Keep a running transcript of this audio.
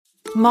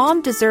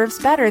Mom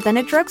deserves better than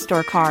a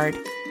drugstore card.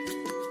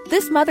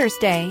 This Mother's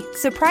Day,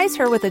 surprise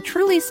her with a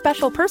truly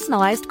special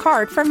personalized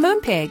card from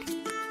Moonpig.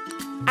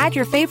 Add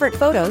your favorite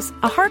photos,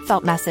 a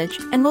heartfelt message,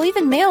 and we'll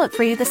even mail it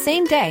for you the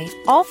same day,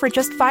 all for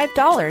just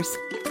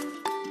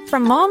 $5.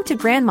 From mom to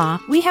grandma,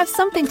 we have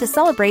something to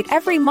celebrate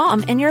every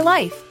mom in your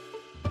life.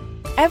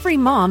 Every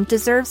mom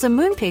deserves a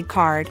Moonpig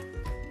card.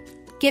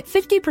 Get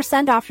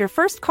 50% off your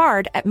first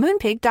card at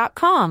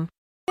moonpig.com.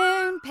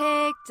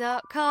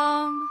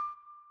 Moonpig.com.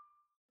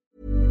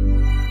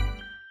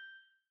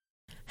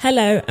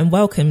 Hello and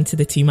welcome to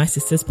the To My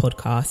Sisters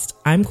podcast.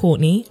 I'm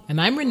Courtney. And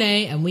I'm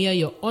Renee, and we are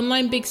your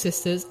online big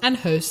sisters and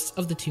hosts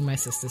of the To My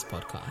Sisters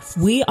podcast.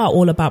 We are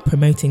all about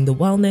promoting the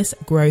wellness,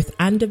 growth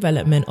and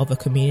development of a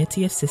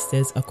community of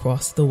sisters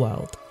across the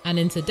world. And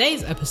in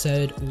today's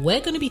episode, we're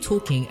going to be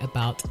talking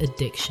about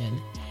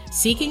addiction.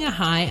 Seeking a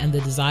high and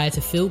the desire to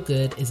feel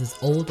good is as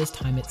old as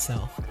time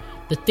itself.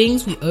 The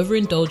things we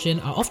overindulge in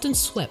are often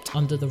swept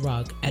under the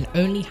rug and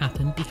only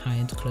happen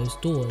behind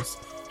closed doors.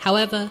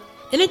 However,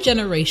 in a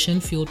generation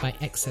fueled by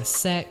excess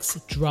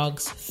sex,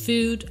 drugs,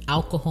 food,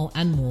 alcohol,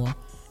 and more,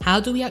 how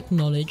do we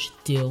acknowledge,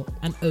 deal,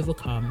 and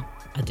overcome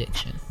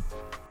addiction?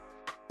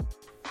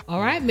 All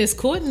right, Miss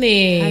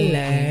Courtney.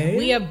 Hello.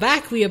 We are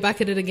back. We are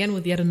back at it again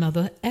with yet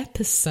another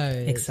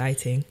episode.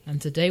 Exciting. And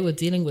today we're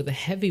dealing with a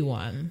heavy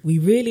one. We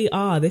really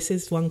are. This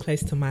is one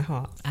close to my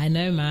heart. I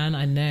know, man.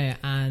 I know.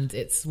 And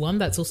it's one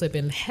that's also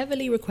been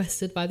heavily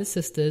requested by the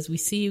sisters. We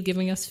see you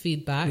giving us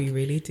feedback. We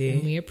really do.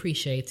 And we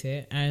appreciate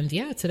it. And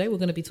yeah, today we're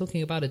going to be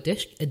talking about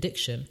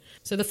addiction.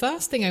 So the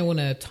first thing I want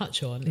to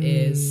touch on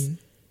is,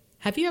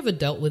 have you ever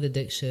dealt with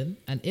addiction?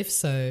 And if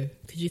so,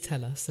 could you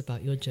tell us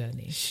about your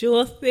journey?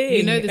 Sure thing.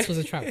 You know this was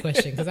a trap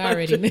question because I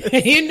already knew.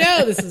 You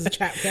know this is a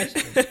trap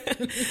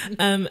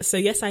question. So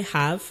yes, I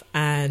have.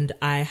 And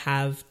I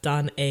have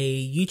done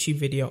a YouTube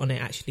video on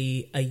it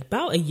actually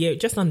about a year,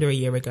 just under a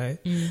year ago,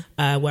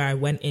 where I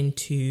went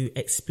into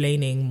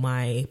explaining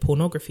my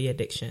pornography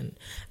addiction.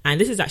 And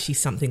this is actually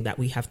something that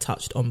we have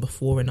touched on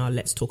before in our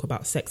Let's Talk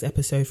About Sex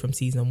episode from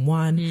season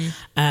 1.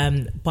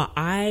 But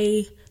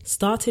I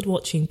started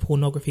watching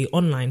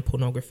online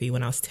pornography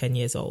when I was 10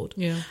 years old.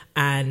 Yeah.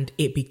 And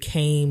it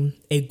became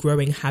a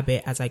growing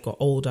habit as I got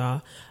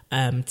older,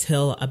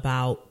 till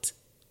about,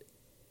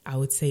 I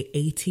would say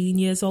 18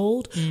 years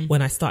old,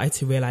 when I started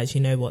to realize, you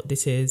know what,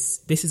 this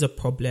is a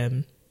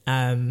problem.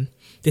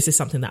 This is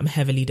something that I'm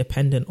heavily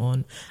dependent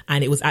on.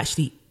 And it was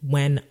actually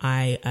when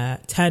I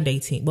turned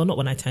 18, well, not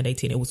when I turned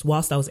 18, it was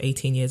whilst I was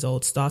 18 years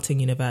old,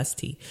 starting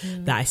university,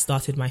 that I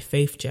started my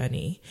faith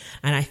journey.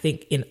 And I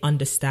think in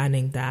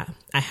understanding that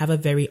I have a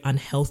very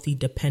unhealthy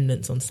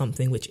dependence on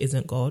something which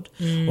isn't God,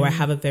 or I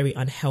have a very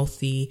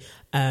unhealthy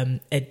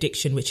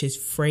addiction, which is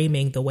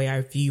framing the way I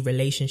view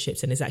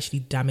relationships and is actually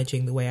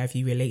damaging the way I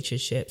view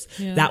relationships.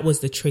 That was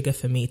the trigger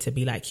for me to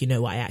be like, you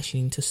know what, I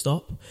actually need to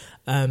stop.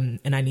 And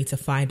I need to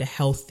find a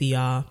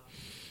healthier,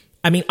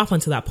 up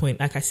until that point,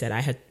 like I said,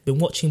 I had been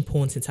watching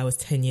porn since I was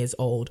 10 years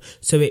old.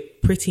 So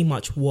it pretty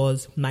much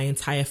was my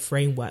entire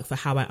framework for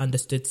how I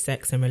understood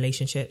sex and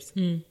relationships.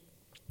 And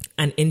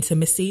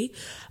intimacy,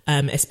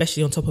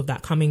 especially on top of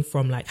that, coming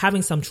from like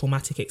having some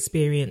traumatic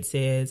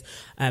experiences,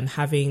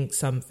 having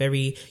some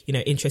very,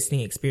 interesting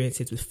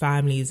experiences with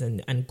families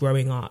and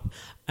growing up.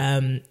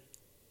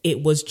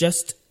 It was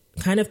just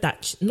kind of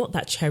that, not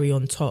that cherry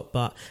on top,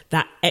 but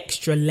that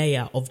extra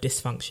layer of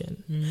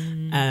dysfunction,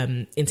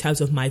 in terms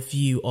of my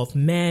view of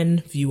men,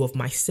 view of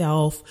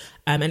myself.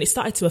 And it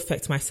started to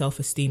affect my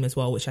self-esteem as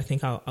well, which I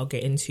think I'll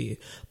get into.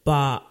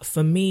 But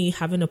for me,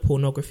 having a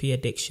pornography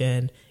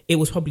addiction, it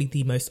was probably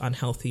the most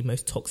unhealthy,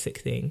 most toxic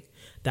thing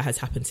that has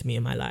happened to me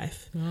in my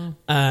life. Wow.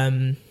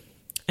 And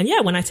yeah,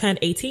 when I turned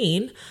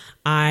 18,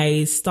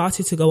 I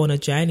started to go on a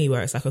journey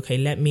where it's like, okay,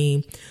 let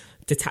me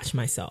detach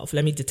myself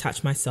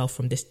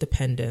from this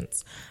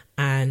dependence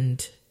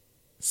and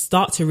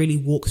start to really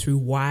walk through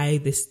why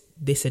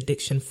this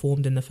addiction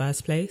formed in the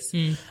first place.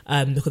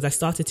 Because I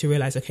started to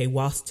realize, okay,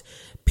 whilst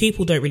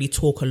people don't really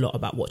talk a lot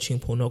about watching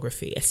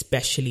pornography,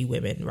 especially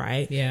women,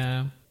 right?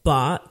 Yeah.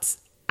 But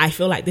I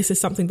feel like this is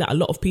something that a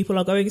lot of people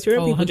are going through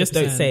and people just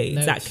don't say. No.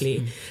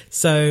 Exactly.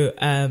 So,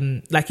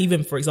 like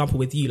even for example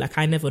with you, like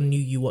I never knew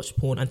you watched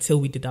porn until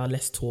we did our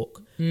Let's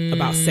Talk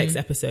About Sex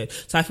episode.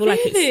 So I feel like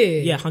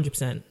it's,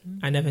 100%.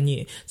 I never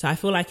knew. So I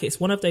feel like it's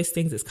one of those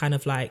things that's kind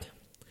of like,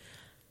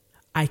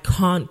 I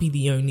can't be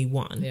the only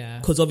one. Yeah.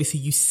 Because obviously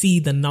you see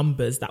the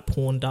numbers that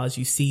porn does.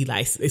 You see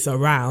like it's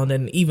around,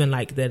 and even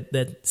like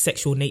the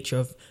sexual nature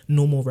of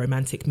normal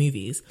romantic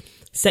movies.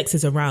 Sex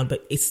is around,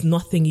 but it's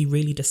nothing you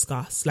really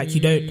discuss. Like you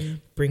don't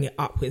bring it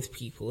up with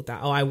people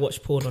that, I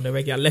watch porn on a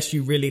regular, unless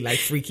you really like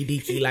freaky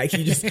deaky. Like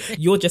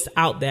you're just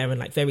out there and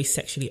like very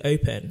sexually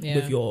open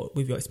with your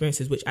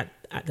experiences, which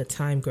at the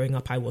time growing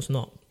up, I was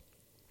not.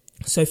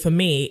 So for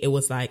me, it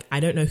was like, I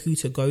don't know who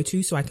to go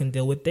to so I can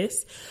deal with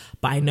this,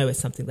 but I know it's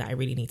something that I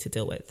really need to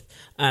deal with.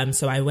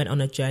 So I went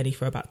on a journey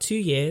for about 2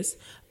 years,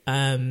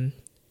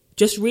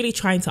 just really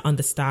trying to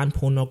understand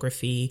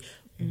pornography,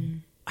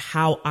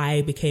 how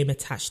I became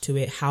attached to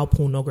it, how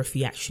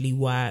pornography actually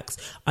works,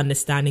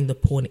 understanding the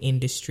porn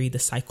industry, the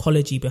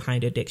psychology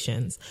behind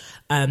addictions.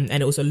 And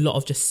it was a lot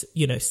of just,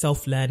 you know,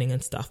 self-learning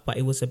and stuff, but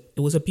it was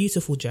a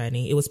beautiful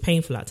journey. It was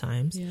painful at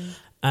times. Yeah.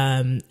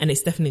 And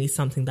it's definitely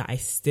something that I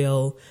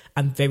still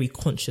am very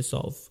conscious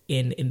of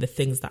in the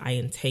things that I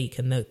intake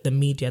and the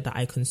media that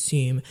I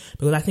consume,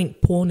 because I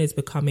think porn is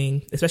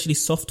becoming, especially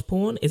soft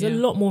porn, is a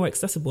lot more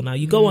accessible now.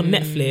 You go on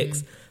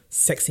Netflix,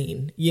 sex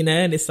scene, you know,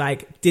 and it's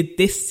like, did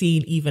this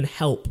scene even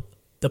help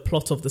the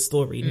plot of the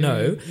story?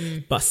 No,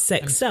 but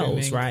sex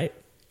sells, right?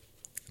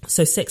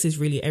 So sex is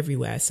really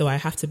everywhere. So I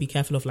have to be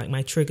careful of like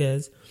my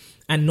triggers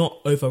and not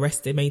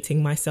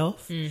overestimating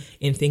myself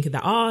in thinking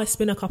that, it's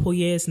been a couple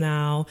years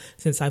now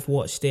since I've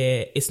watched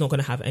it, it's not going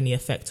to have any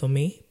effect on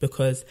me,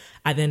 because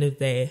at the end of the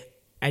day,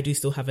 I do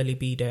still have a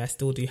libido, I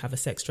still do have a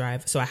sex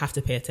drive, so I have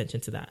to pay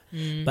attention to that.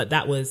 But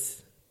that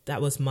was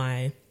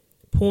my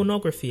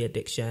pornography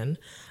addiction.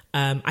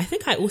 I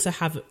think I also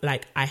have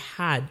I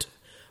had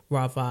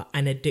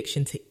an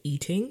addiction to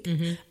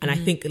eating. And I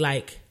think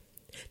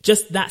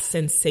just that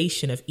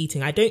sensation of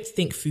eating, I don't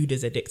think food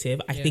is addictive.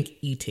 I think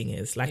eating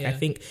is. I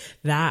think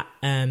that,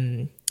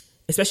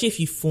 especially if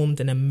you formed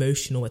an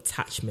emotional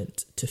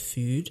attachment to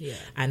food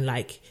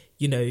and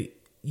you know,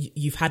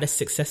 you've had a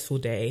successful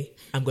day,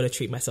 I'm going to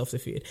treat myself to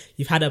food.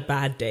 You've had a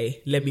bad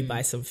day, let me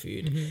buy some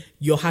food.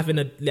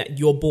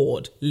 You're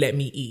bored, let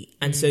me eat.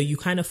 And so you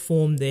kind of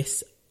form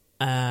this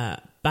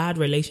bad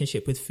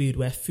relationship with food,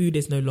 where food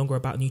is no longer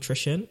about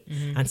nutrition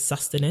and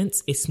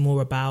sustenance. It's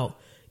more about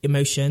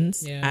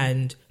emotions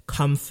and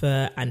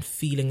comfort and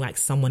feeling like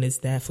someone is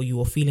there for you,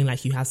 or feeling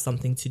like you have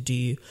something to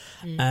do,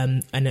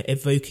 and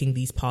evoking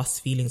these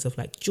past feelings of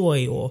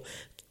joy, or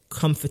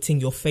comforting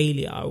your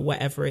failure, or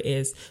whatever it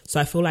is. So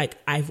I feel like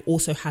I've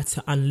also had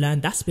to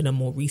unlearn, that's been a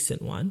more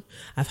recent one,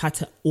 I've had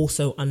to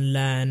also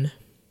unlearn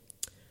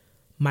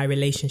my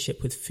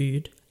relationship with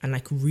food and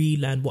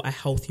relearn what a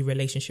healthy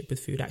relationship with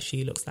food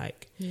actually looks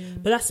like.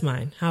 But that's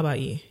mine. How about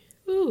you?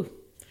 Ooh,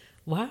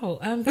 wow.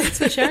 Thanks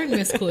for sharing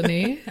this,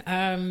 Courtney.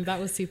 That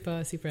was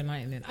super, super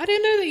enlightening. I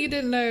didn't know that you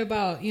didn't know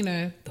about,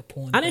 the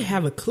porn I didn't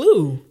have a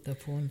clue. The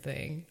porn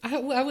thing.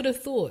 I would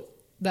have thought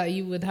that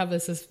you would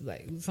have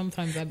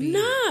sometimes I'd be...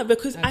 Nah,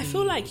 because I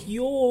feel like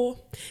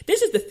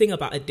this is the thing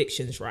about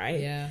addictions,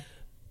 right? Yeah.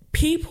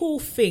 People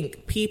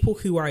think people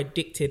who are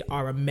addicted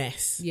are a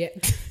mess. Yeah.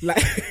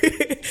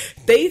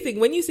 They think,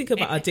 when you think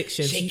about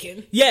addictions,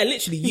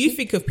 literally, you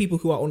think of people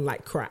who are on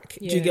crack.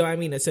 Do you get what I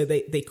mean? And so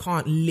they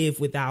can't live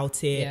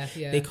without it.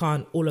 Yeah. They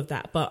can't, all of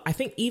that. But I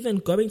think even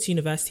going to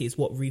university is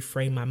what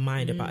reframed my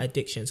mind about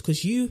addictions,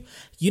 because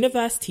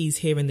universities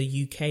here in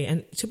the UK,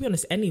 and to be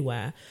honest,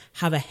 anywhere,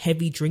 have a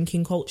heavy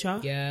drinking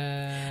culture.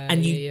 Yeah.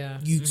 And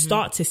you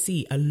start to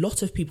see a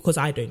lot of people, because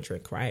I don't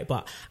drink, right?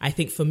 But I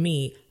think for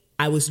me,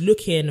 I was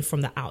looking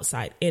from the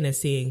outside in and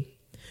seeing,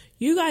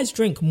 you guys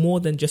drink more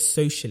than just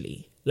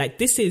socially.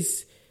 This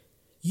is,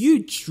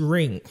 you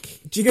drink.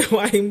 Do you know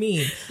what I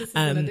mean?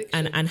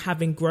 And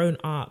having grown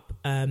up,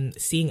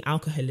 seeing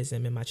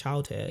alcoholism in my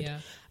childhood,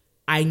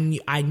 I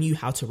knew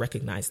how to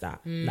recognize that.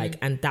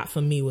 And that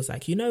for me was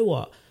you know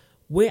what?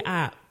 We're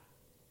at,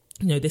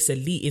 this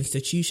elite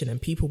institution,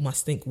 and people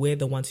must think we're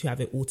the ones who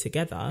have it all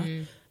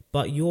together.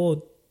 But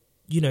you're,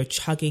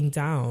 chugging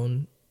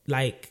down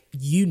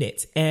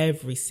units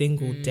every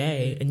single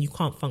day, and you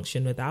can't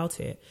function without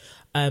it.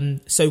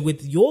 So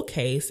with your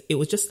case, it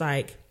was just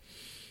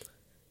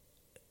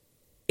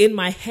in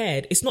my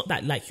head, it's not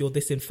that you're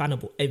this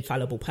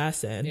infallible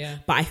person,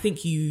 but I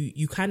think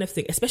you kind of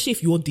think, especially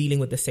if you're dealing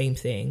with the same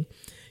thing,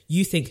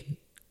 you think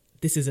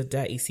this is a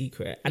dirty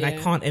secret, and I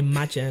can't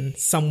imagine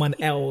someone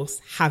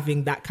else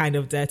having that kind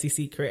of dirty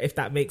secret, if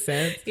that makes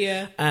sense.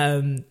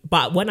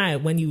 But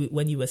when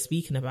you were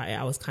speaking about it,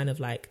 I was kind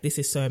of this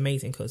is so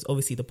amazing, because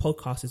obviously the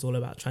podcast is all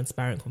about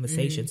transparent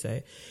conversation.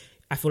 So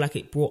I feel like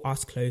it brought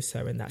us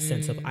closer in that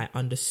sense of I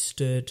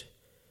understood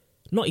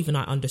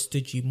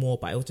you more,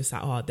 but it was just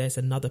there's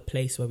another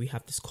place where we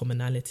have this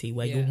commonality,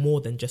 where you're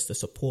more than just a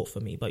support for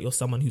me, but you're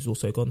someone who's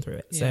also gone through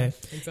it. So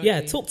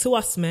exactly. Talk to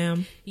us,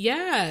 ma'am.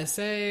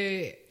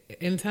 So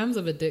in terms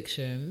of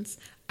addictions,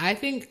 I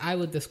think I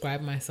would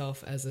describe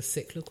myself as a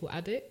cyclical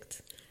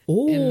addict.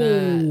 Ooh. In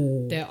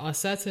that there are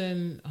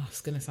certain, it's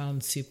going to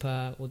sound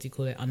super,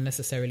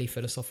 unnecessarily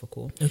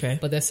philosophical. Okay.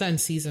 But there's certain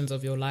seasons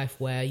of your life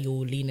where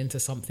you'll lean into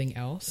something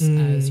else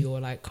as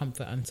your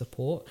comfort and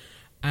support.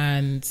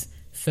 And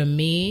for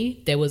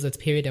me, there was a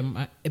period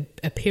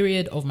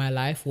of my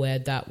life where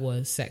that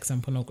was sex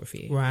and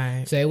pornography.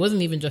 Right. So it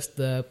wasn't even just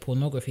the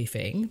pornography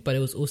thing, but it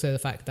was also the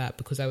fact that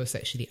because I was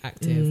sexually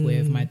active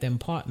with my then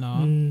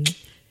partner,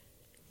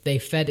 they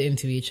fed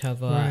into each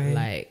other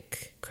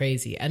like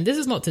crazy. And this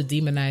is not to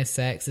demonize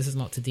sex. This is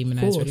not to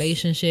demonize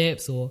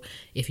relationships, or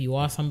if you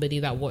are somebody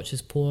that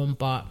watches porn,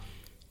 but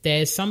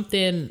there's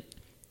something...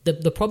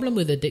 The problem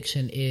with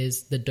addiction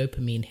is the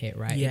dopamine hit,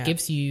 right? Yeah. It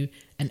gives you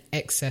an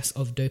excess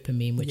of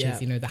dopamine, which is,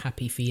 the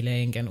happy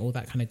feeling and all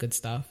that kind of good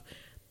stuff.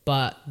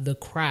 But the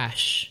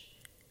crash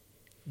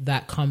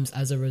that comes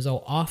as a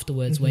result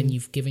afterwards when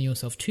you've given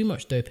yourself too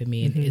much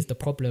dopamine is the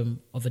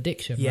problem of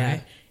addiction,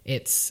 right?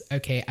 It's,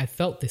 okay, I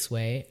felt this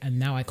way and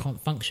now I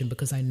can't function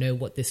because I know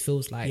what this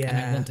feels like and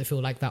I want to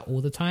feel like that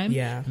all the time.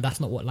 And that's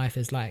not what life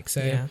is like.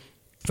 So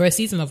for a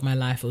season of my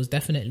life, it was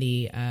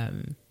definitely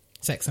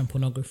sex and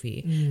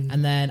pornography.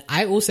 And then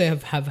I also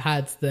have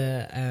had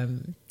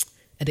the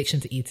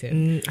addiction to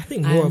eating. I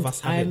think more of us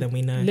have it than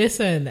we know.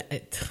 Listen,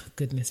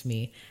 goodness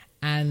me.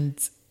 And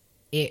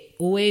it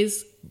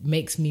always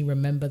makes me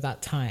remember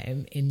that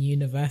time in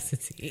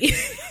university.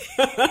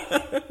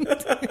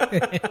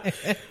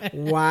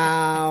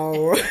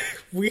 Wow.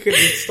 We could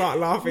start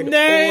laughing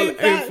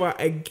over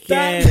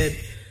again.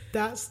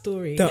 That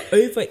story. The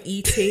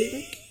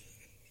overeating.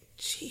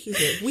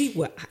 Jesus, we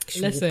were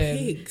actual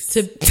pigs.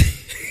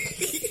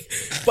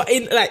 But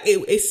in like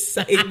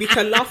we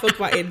can laugh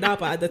about it now,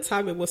 but at the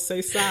time it was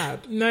so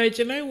sad. No,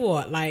 do you know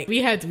what? Like we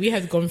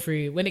had gone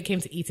through when it came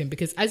to eating,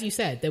 because as you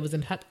said, there was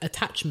an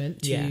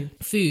attachment to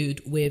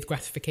food with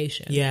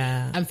gratification.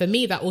 Yeah, and for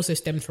me, that also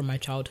stemmed from my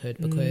childhood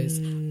because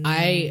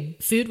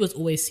food was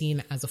always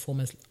seen as a form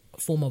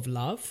of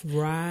love,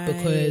 right?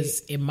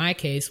 Because in my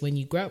case, when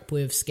you grow up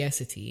with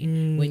scarcity,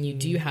 when you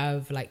do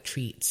have like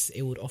treats,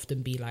 it would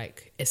often be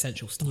like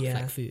essential stuff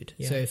like food.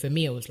 So for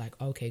me, it was like,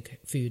 okay,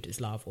 food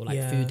is love, or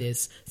like food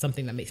is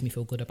something that makes me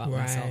feel good about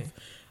myself.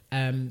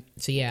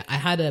 So yeah, I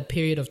had a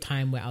period of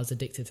time where I was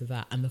addicted to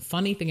that, and the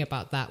funny thing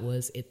about that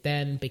was it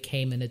then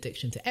became an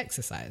addiction to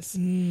exercise.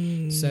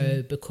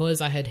 So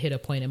because I had hit a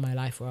point in my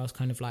life where I was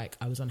kind of like,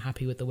 I was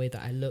unhappy with the way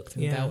that I looked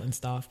and felt and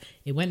stuff,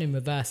 it went in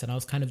reverse, and I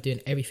was kind of doing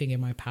everything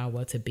in my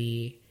power to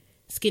be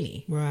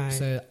skinny. Right.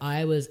 So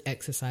I was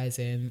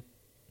exercising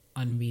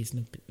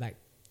unreasonable, like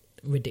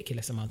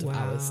ridiculous amount of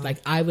hours.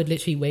 Like I would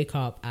literally wake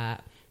up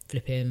at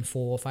flipping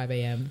 4 or 5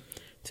 a.m.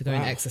 to go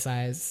and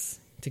exercise,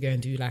 to go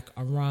and do like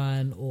a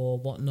run or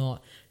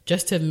whatnot,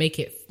 just to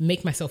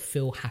make myself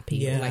feel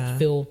happy or like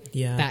feel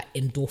that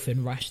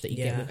endorphin rush that you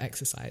get with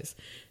exercise.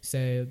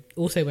 So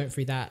also went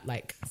through that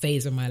like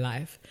phase of my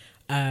life.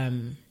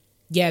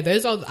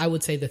 Those are, I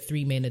would say, the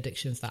 3 main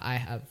addictions that I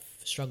have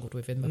struggled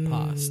with in the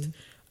past.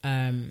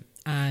 And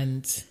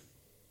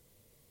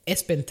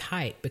it's been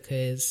tight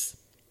because,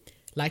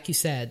 like you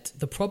said,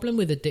 the problem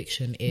with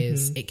addiction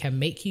is it can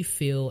make you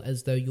feel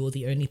as though you're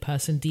the only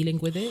person dealing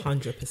with it.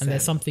 100%. And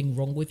there's something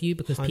wrong with you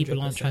because 100%.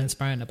 People aren't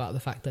transparent about the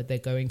fact that they're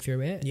going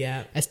through it.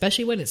 Yeah.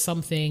 Especially when it's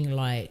something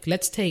like,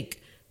 let's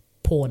take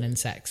porn and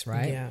sex,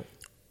 right? Yeah.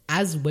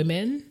 As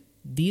women,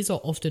 these are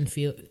often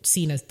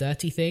seen as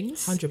dirty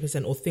things.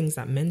 100%. Or things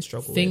that men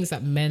struggle with. Things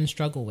that men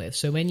struggle with.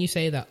 So when you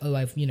say that, oh,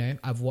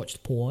 I've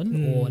watched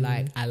porn or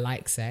like I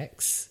like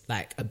sex,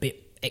 like a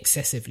bit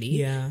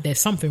excessively, there's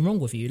something wrong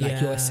with you,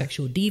 like you're a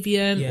sexual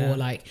deviant or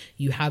like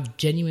you have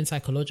genuine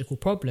psychological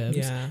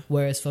problems,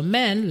 whereas for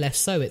men less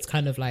so. It's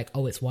kind of like,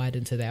 oh, it's wired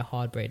into their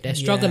hard brain, they're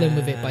struggling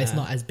with it, but it's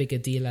not as big a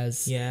deal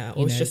as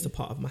or it's just a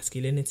part of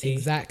masculinity.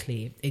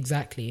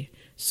 Exactly.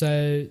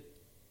 So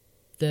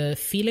the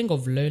feeling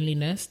of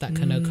loneliness that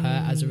can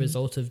occur as a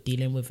result of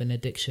dealing with an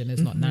addiction is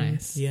not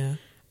nice.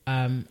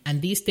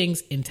 And these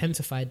things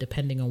intensify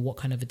depending on what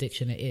kind of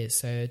addiction it is.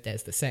 So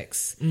there's the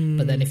sex,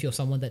 but then if you're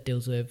someone that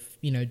deals with,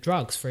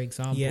 drugs, for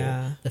example,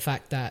 the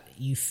fact that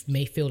you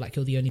may feel like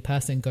you're the only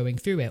person going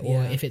through it,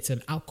 or if it's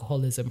an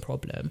alcoholism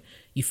problem,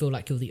 you feel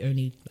like you're the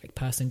only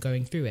person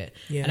going through it.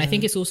 And I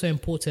think it's also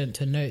important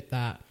to note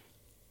that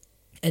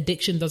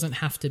addiction doesn't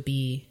have to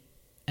be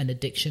an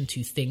addiction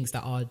to things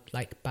that are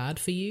like bad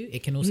for you.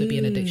 It can also be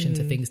an addiction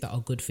to things that are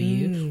good for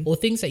you, or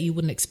things that you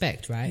wouldn't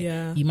expect,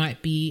 right? You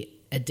might be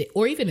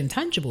or even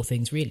intangible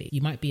things, really.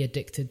 You might be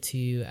addicted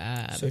to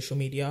social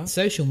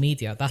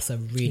media. That's a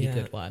really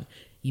good one.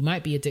 You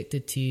might be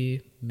addicted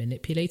to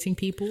manipulating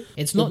people.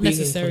 It's not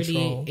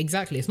necessarily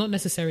it's not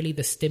necessarily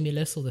the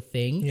stimulus or the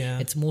thing.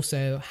 It's more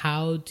so,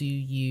 how do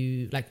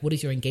you, like, what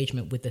is your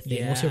engagement with the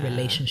thing? What's your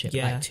relationship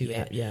like to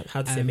it?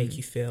 How does it make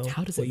you feel?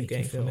 How does it make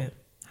you feel?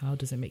 How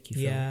does it make you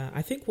feel? Yeah,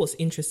 I think what's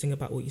interesting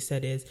about what you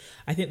said is,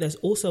 I think there's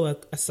also a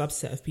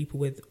subset of people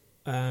with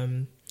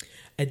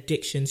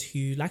addictions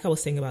who, like I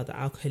was saying about the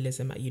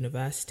alcoholism at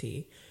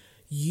university,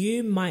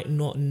 you might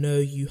not know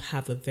you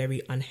have a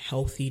very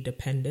unhealthy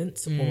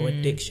dependence or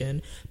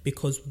addiction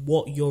because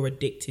what you're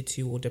addicted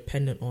to or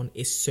dependent on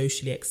is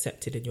socially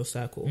accepted in your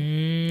circle.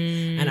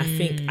 And I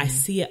think I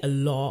see it a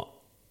lot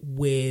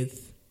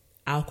with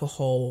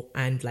alcohol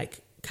and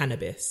like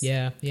cannabis.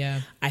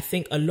 I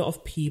think a lot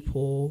of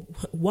people,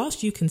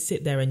 whilst you can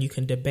sit there and you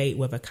can debate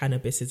whether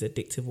cannabis is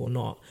addictive or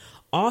not,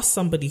 ask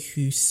somebody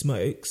who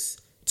smokes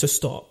to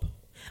stop.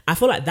 I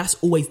feel like that's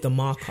always the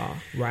marker,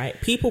 right?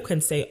 People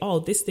can say, oh,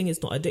 this thing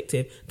is not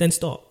addictive, then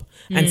stop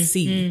and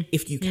see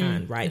if you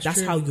can, right?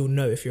 That's how you'll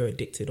know if you're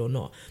addicted or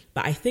not.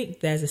 But I think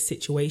there's a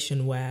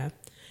situation where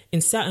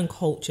in certain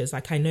cultures,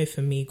 like I know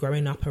for me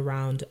growing up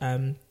around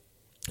a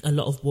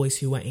lot of boys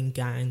who were in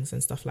gangs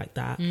and stuff like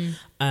that,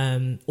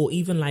 or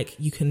even like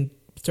you can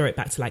throw it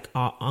back to like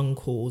our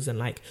uncles and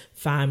like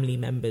family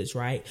members,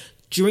 right?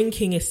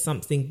 drinking is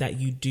something that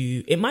you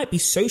do. It might be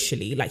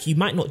socially, like you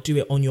might not do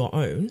it on your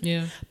own.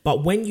 Yeah.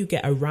 But when you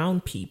get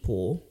around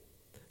people,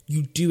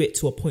 you do it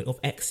to a point of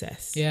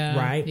excess. Yeah.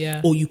 Right?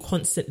 Yeah. Or you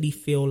constantly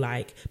feel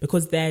like,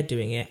 because they're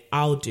doing it,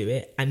 I'll do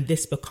it. And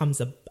this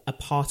becomes a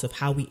part of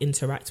how we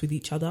interact with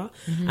each other.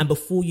 And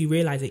before you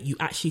realize it, you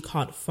actually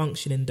can't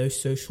function in those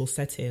social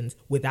settings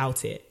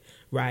without it.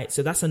 Right.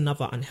 So that's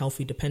another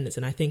unhealthy dependence.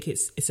 And I think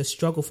it's a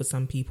struggle for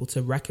some people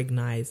to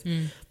recognize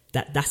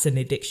that that's an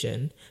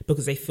addiction,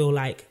 because they feel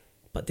like,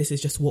 but this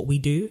is just what we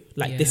do.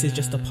 Like, this is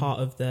just a part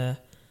of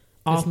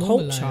our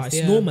culture.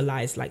 It's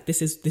normalized. Like,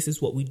 this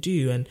is what we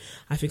do. And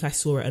I think I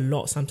saw it a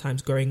lot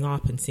sometimes growing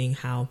up and seeing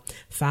how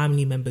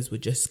family members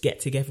would just get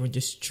together and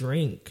just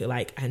drink,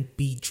 like, and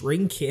be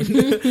drinking.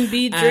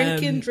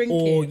 drinking.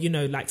 Or, you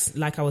know,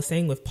 like I was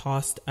saying with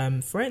past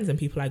friends and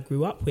people I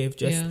grew up with,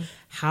 just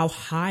how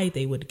high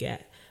they would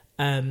get.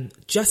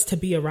 Just to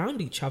be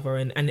around each other,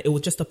 and it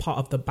was just a part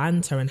of the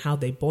banter and how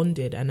they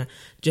bonded, and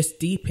just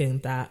deepening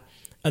that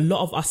a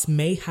lot of us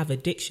may have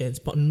addictions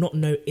but not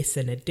know it's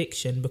an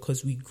addiction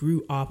because we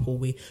grew up or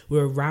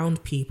we're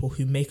around people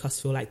who make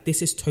us feel like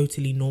this is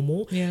totally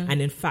normal.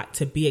 And in fact,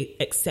 to be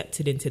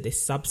accepted into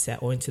this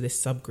subset or into this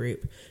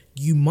subgroup,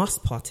 you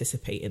must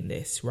participate in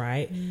this,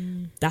 right?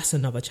 That's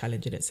another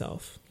challenge in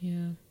itself.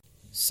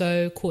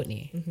 So,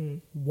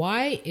 Courtney,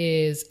 why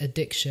is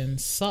addiction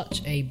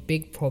such a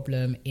big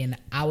problem in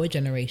our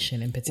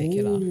generation in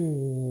particular?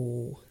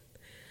 Ooh.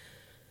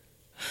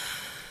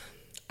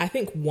 I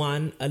think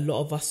a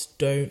lot of us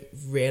don't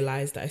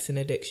realize that it's an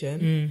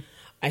addiction.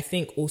 I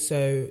think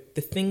also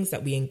the things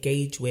that we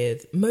engage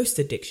with, most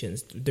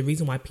addictions, the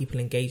reason why people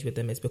engage with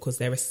them is because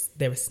they're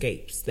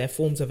escapes. They're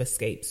forms of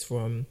escapes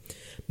from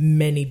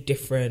many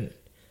different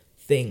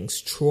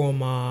things,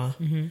 trauma,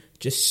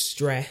 just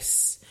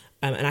stress.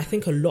 And I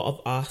think a lot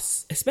of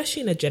us,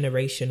 especially in a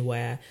generation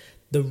where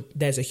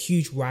there's a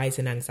huge rise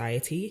in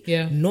anxiety,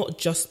 not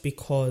just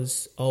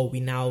because, we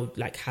now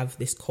like have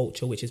this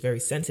culture which is very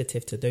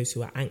sensitive to those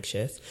who are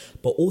anxious,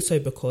 but also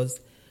because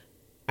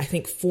I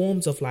think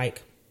forms of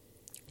like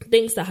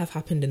things that have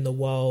happened in the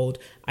world,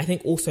 I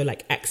think also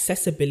like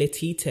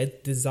accessibility to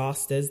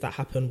disasters that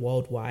happen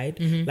worldwide,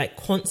 like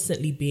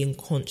constantly being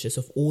conscious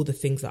of all the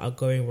things that are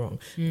going wrong,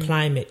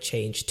 climate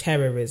change,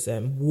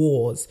 terrorism,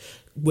 wars,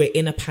 we're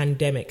in a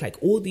pandemic, like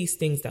all these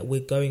things that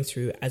we're going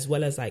through, as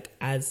well as like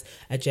as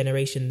a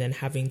generation then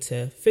having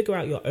to figure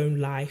out your own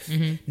life,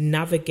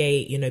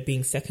 navigate, you know,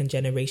 being second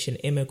generation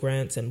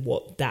immigrants and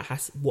what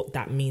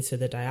that means to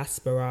the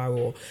diaspora,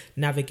 or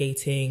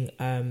navigating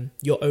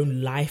your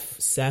own life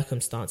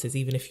circumstances,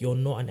 even if you're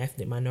not an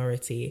ethnic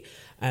minority,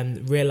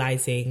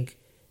 realizing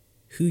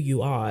who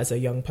you are as a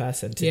young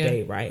person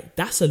today, right?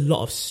 That's a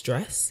lot of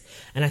stress.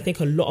 And I think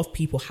a lot of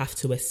people have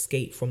to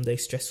escape from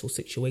those stressful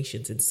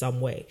situations in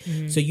some way.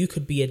 So you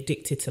could be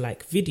addicted to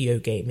like video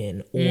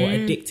gaming, or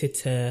addicted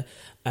to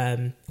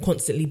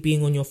constantly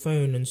being on your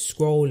phone and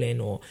scrolling,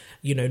 or,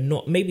 you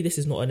know, maybe this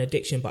is not an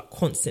addiction, but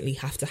constantly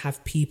have to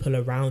have people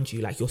around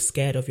you, like you're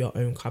scared of your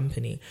own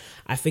company.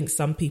 I think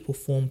some people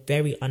form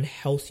very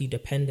unhealthy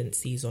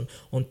dependencies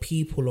on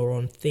people or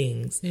on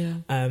things,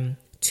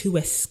 to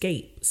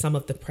escape some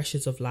of the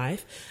pressures of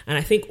life. And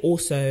I think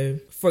also,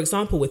 for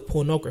example, with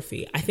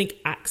pornography, I think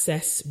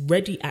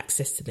ready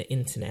access to the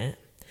internet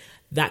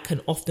that can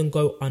often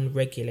go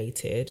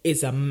unregulated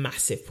is a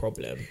massive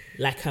problem,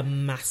 like a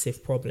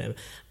massive problem.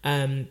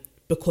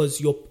 Because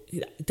you're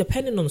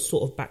depending on the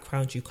sort of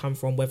background you come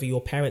from, whether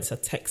your parents are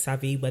tech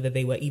savvy, whether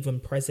they were even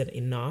present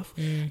enough,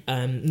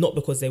 not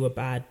because they were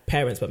bad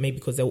parents, but maybe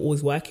because they were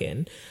always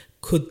working,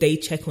 could they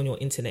check on your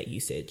internet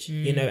usage,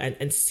 you know,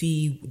 and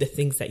see the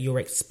things that you're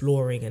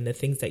exploring and the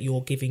things that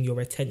you're giving your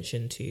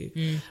attention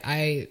to.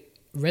 I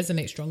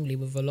resonate strongly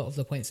with a lot of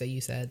the points that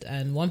you said.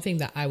 And one thing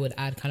that I would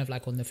add kind of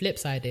like on the flip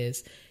side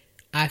is,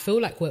 I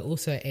feel like we're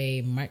also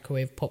a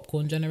microwave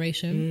popcorn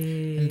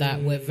generation, and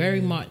that we're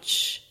very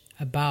much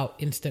about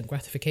instant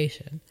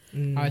gratification.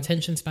 Our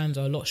attention spans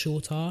are a lot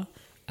shorter.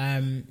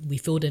 We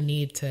feel the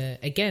need to,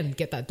 again,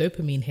 get that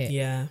dopamine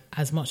hit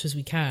as much as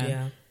we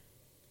can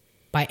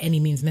by any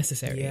means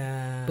necessary.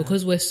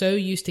 Because we're so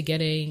used to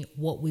getting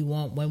what we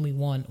want, when we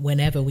want,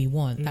 whenever we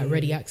want, that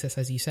ready access,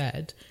 as you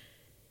said.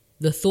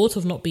 The thought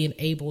of not being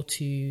able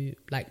to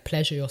like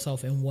pleasure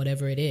yourself in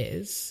whatever it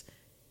is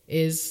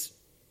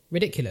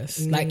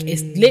ridiculous. Like,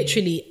 it's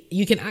literally,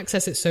 you can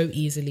access it so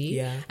easily,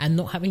 and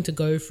not having to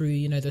go through,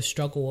 you know, the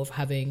struggle of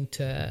having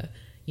to,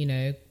 you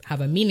know,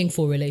 have a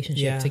meaningful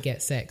relationship to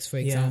get sex, for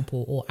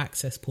example, or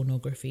access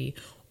pornography,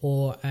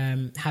 or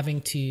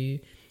having to,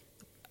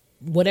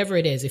 whatever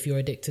it is, if you're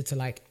addicted to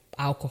like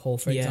alcohol,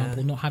 for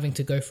example, not having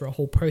to go through a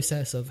whole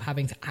process of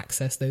having to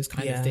access those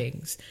kind of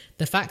things.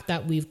 The fact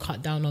that we've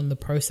cut down on the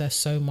process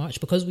so much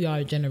because we are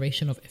a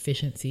generation of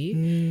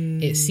efficiency,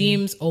 it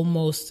seems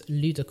almost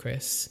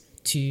ludicrous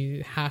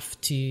to have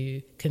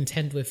to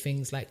contend with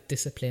things like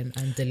discipline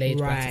and delayed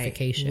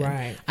gratification.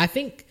 I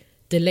think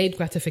delayed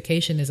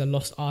gratification is a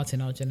lost art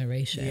in our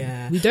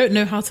generation. We don't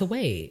know how to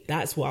wait.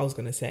 That's what I was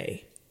going to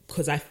say.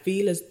 Because I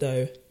feel as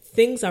though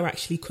things are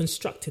actually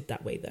constructed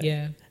that way, though.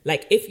 Yeah.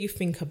 Like, if you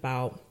think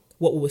about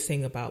what we were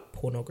saying about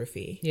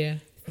pornography. Yeah.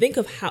 Think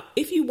of how,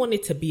 if you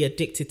wanted to be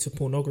addicted to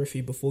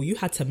pornography before, you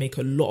had to make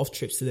a lot of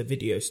trips to the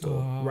video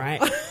store, right?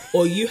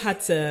 Or you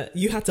had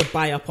to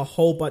buy up a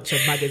whole bunch of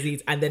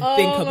magazines and then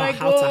think about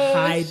how to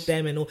hide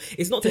them and all.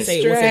 It's not to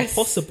say it was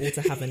impossible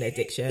to have an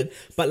addiction,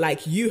 but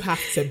like, you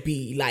have to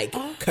be like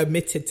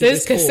committed to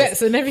There's this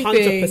cassettes and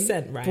everything.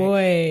 100%, right?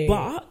 Boy.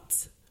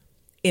 But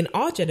in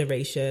our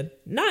generation,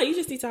 you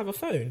just need to have a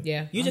phone.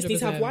 Yeah, you just need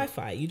to have 100%.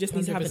 Wi-Fi. You just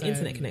need to have an 100%.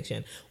 internet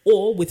connection.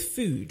 Or with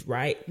food,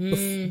 right?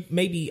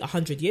 Maybe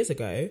 100 years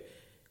ago,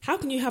 how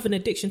can you have an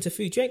addiction to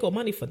food? You ain't got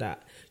money for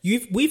that.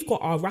 We've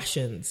got our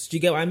rations. Do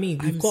you get what I mean?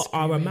 We've got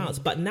our amounts.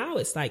 But now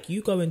it's like,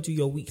 you go and do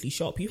your weekly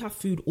shop. You have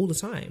food all the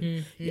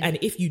time. And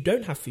if you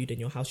don't have food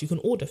in your house, you can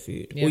order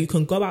food. Or you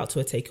can go out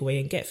to a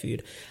takeaway and get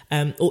food.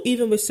 Or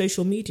even with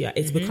social media,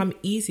 it's become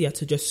easier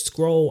to just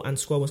scroll and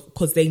scroll,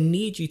 because they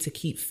need you to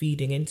keep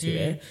feeding into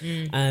it.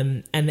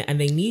 And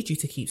they need you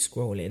to keep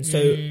scrolling.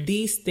 So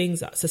these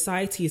things,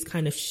 society is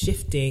kind of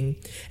shifting,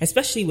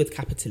 especially with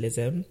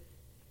capitalism.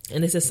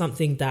 And this is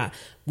something that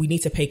we need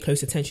to pay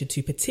close attention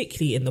to,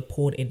 particularly in the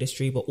porn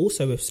industry, but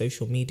also with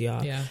social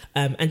media. Yeah.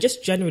 And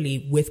just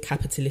generally with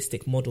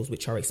capitalistic models,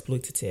 which are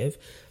exploitative.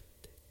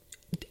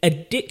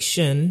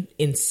 Addiction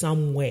in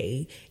some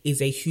way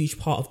is a huge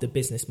part of the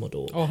business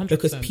model. 100%.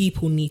 Because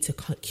people need to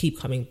keep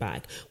coming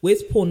back.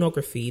 With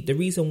pornography, the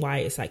reason why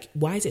it's like,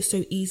 why is it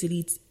so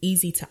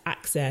easy to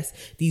access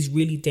these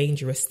really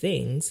dangerous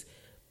things?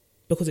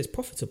 Because it's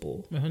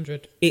profitable.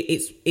 100.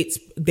 It's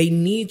they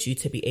need you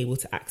to be able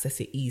to access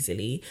it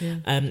easily,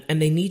 and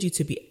they need you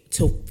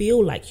to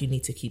feel like you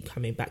need to keep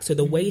coming back. So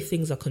the way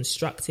things are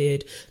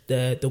constructed,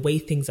 the way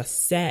things are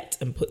set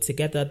and put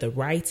together, the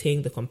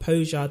writing, the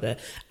composure, the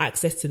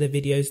access to the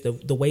videos,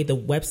 the way the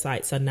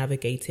websites are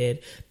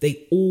navigated,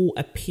 they all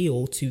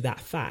appeal to that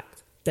fact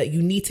that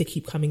you need to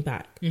keep coming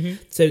back.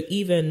 So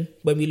even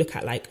when we look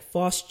at like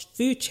fast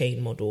food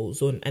chain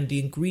models and the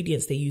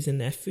ingredients they use in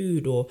their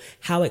food, or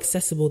how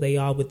accessible they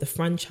are with the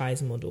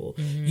franchise model,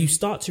 you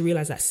start to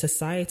realize that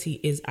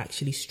society is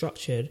actually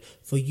structured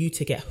for you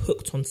to get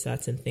hooked on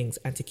certain things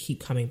and to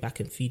keep coming back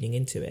and feeding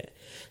into it.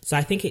 So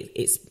I think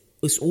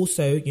it's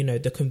also, you know,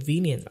 the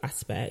convenience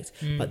aspect,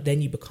 but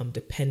then you become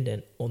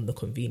dependent on the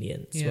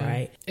convenience,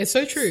 right? It's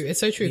so true. It's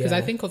so true, because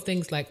I think of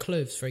things like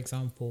clothes, for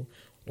example,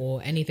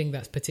 or anything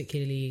that's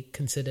particularly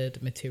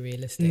considered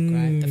materialistic,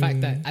 right? The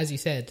fact that, as you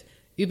said,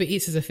 Uber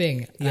Eats is a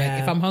thing.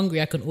 Like, if I'm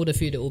hungry, I can order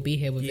food, it will be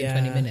here within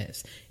 20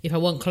 minutes. If I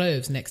want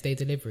clothes, next day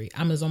delivery.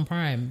 Amazon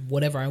Prime,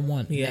 whatever I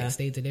want, next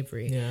day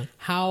delivery.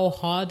 How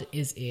hard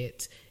is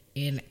it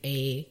in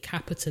a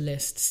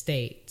capitalist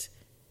state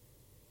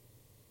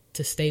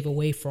to stave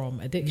away from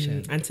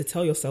addiction? And to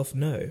tell yourself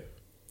no.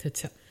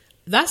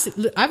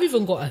 I've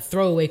even got a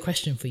throwaway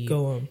question for you.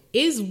 Go on.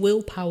 Is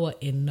willpower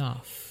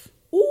enough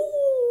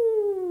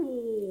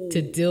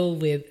to deal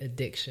with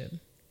addiction?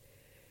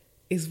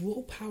 Is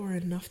willpower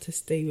enough to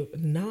stay with?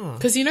 Nah.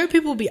 Because, you know,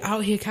 people be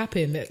out here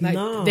capping. Like,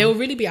 they'll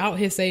really be out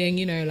here saying,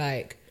 you know,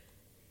 like,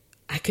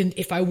 I can,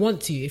 if I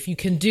want to, if you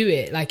can do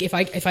it. Like, if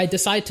I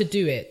decide to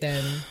do it,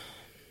 then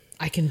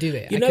I can do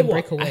it. You know what?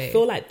 Break away. I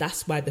feel like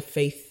that's why the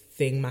faith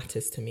thing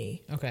matters to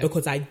me. Okay.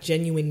 Because I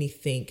genuinely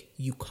think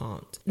you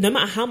can't. No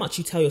matter how much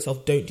you tell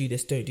yourself, don't do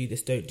this, don't do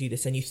this, don't do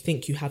this, and you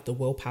think you have the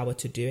willpower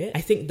to do it.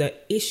 I think the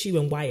issue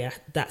and why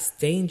that's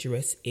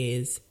dangerous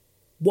is,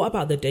 what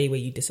about the day where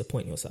you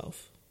disappoint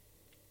yourself?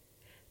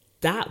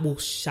 That will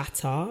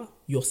shatter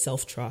your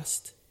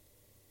self-trust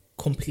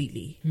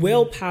completely.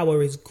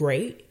 Willpower is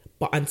great,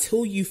 but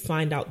until you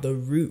find out the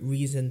root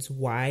reasons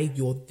why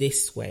you're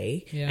this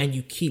way and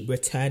you keep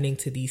returning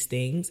to these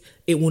things,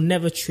 it will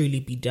never truly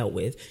be dealt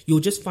with. You'll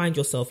just find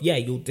yourself,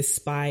 you'll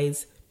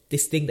despise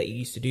this thing that you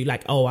used to do.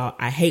 Like,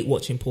 I hate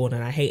watching porn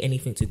and I hate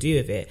anything to do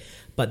with it.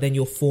 But then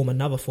you'll form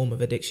another form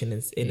of addiction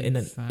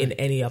in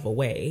any other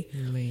way,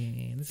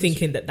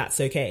 thinking that that's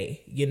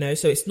okay, you know?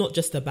 So it's not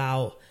just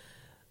about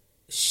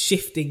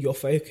shifting your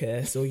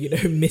focus or, you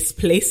know,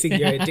 misplacing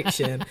your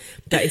addiction,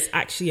 that it's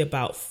actually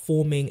about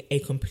forming a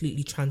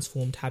completely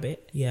transformed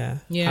habit. Yeah.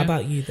 How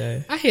about you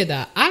though? I hear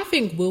that. I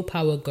think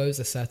willpower goes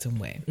a certain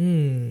way.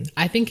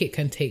 I think it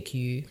can take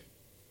you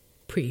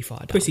pretty far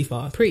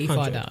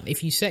down.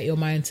 If you set your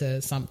mind to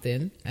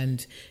something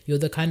and you're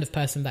the kind of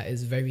person that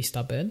is very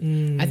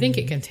stubborn, I think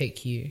it can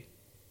take you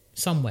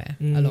somewhere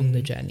along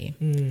the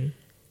journey.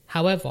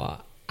 However,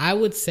 I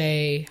would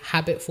say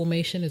habit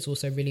formation is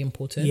also really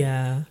important.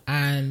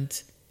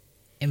 And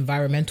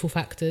environmental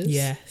factors.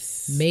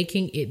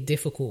 Making it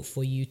difficult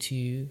for you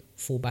to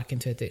fall back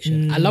into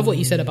addiction. I love what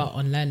you said about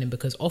unlearning,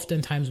 because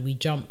oftentimes we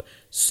jump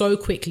so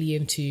quickly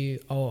into,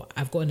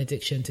 I've got an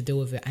addiction, to deal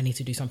with it, I need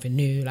to do something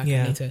new. Like,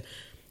 I need to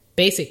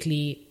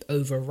basically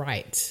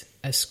overwrite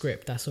a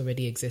script that's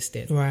already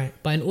existing. Right.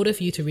 But in order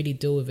for you to really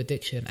deal with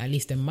addiction, at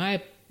least in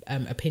my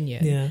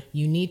opinion,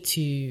 you need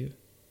to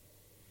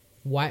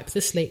wipe the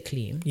slate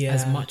clean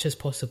as much as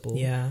possible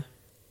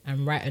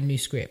and write a new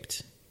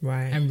script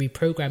and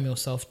reprogram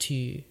yourself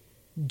to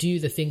do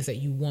the things that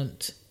you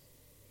want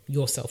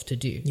yourself to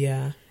do.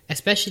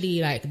 especially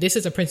like this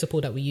is a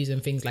principle that we use in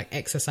things like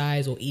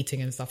exercise or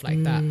eating and stuff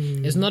like that.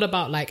 It's not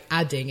about like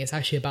adding, it's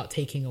actually about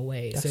taking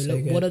away. That's so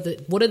look,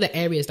 good. what are the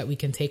areas that we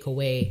can take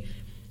away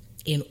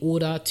in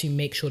order to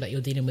make sure that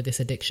you're dealing with this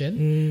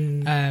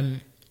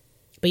addiction?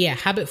 But yeah,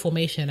 habit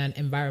formation and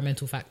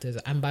environmental factors.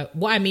 And by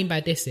what I mean by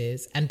this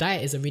is, and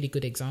diet is a really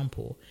good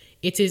example,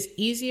 it is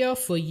easier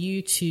for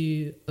you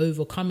to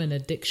overcome an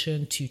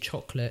addiction to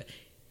chocolate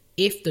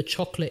if the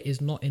chocolate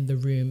is not in the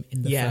room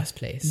in the first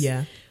place.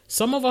 Yeah.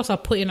 Some of us are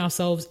putting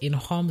ourselves in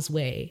harm's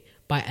way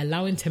by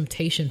allowing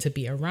temptation to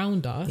be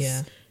around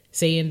us,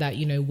 saying that,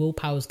 you know,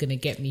 willpower is going to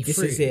get me through.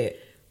 This is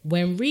it.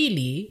 When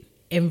really,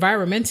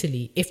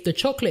 environmentally, if the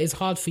chocolate is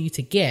hard for you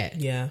to get,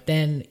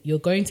 then you're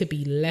going to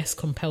be less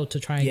compelled to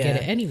try and get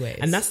it anyways.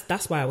 And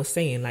that's why I was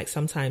saying, like,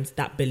 sometimes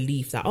that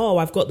belief that, oh,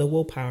 I've got the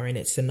willpower and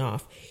it's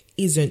enough,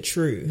 isn't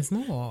true. It's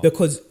not.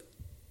 Because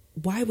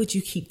why would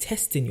you keep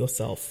testing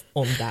yourself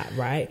on that,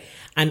 right?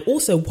 And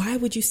also, why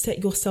would you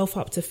set yourself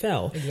up to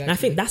fail? Exactly. And I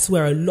think that's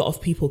where a lot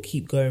of people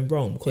keep going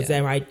wrong, because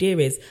their idea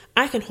is,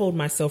 I can hold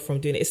myself from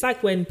doing it. It's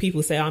like when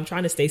people say, oh, I'm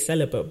trying to stay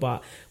celibate,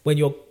 but when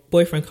your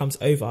boyfriend comes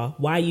over,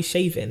 why are you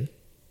shaving?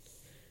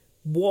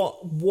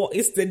 What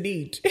is the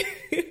need?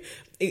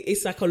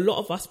 It's like a lot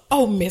of us.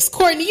 Oh, Miss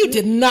Courtney, you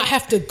did not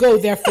have to go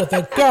there for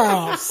the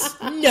girls.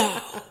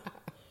 No.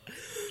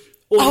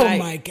 Or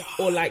my God.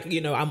 Or like,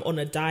 you know, I'm on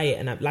a diet,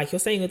 and I'm like, you're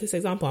saying with this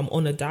example, I'm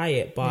on a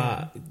diet,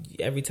 but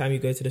every time you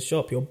go to the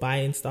shop, you're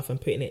buying stuff and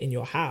putting it in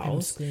your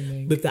house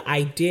with the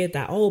idea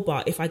that, oh,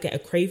 but if I get a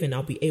craving,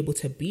 I'll be able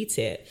to beat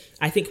it.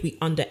 I think we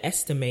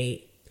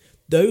underestimate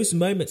those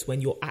moments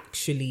when you're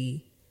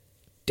actually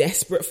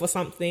desperate for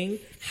something,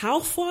 how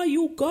far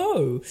you'll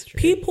go.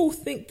 People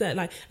think that,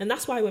 like, and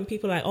that's why when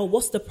people are like, oh,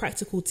 what's the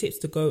practical tips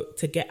to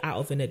get out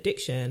of an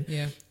addiction?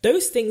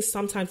 Those things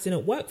sometimes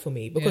didn't work for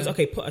me, because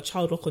okay, put a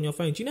child lock on your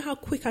phone. Do you know how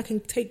quick I can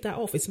take that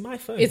off? It's my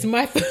phone. It's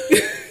my phone.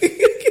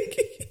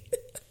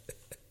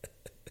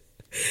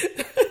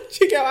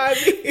 Do you get what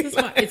I mean?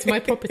 It's my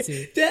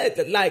property. Yeah,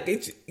 like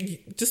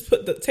just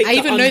take I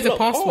even know the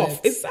password.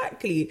 off.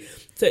 Exactly.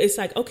 So it's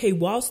like, okay,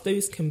 whilst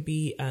those can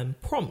be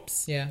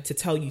prompts to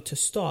tell you to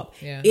stop,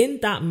 in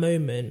that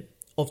moment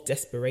of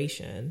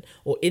desperation,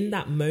 or in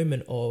that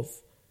moment of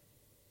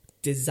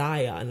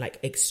desire, and like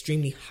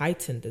extremely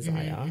heightened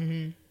desire,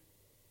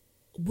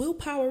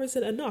 willpower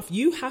isn't enough.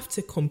 You have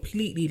to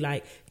completely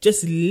like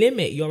just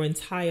limit your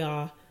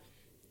entire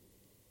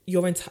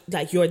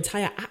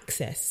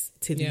access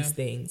to these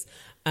things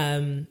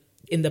in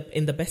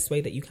the best way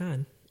that you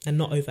can, and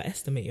not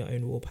overestimate your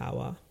own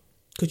willpower,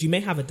 because you may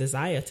have a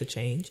desire to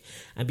change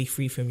and be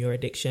free from your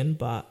addiction,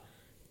 but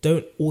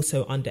don't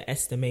also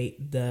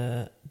underestimate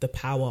the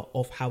power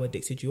of how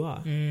addicted you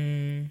are.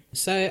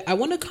 So I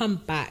want to come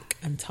back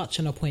and touch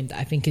on a point that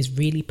I think is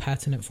really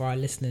pertinent for our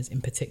listeners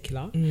in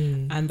particular,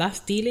 and that's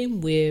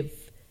dealing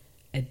with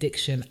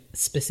addiction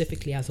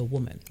specifically as a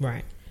woman,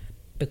 right?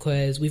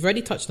 Because we've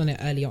already touched on it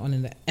earlier on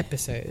in the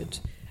episode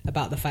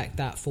about the fact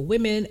that for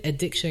women,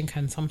 addiction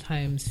can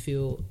sometimes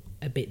feel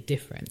a bit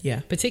different.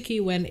 Yeah.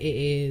 Particularly when it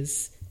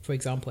is, for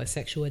example, a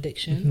sexual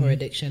addiction or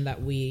addiction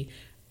that we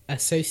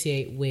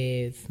associate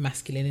with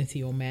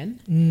masculinity or men.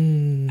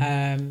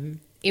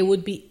 It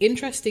would be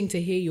interesting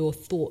to hear your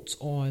thoughts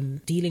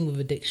on dealing with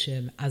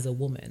addiction as a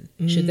woman.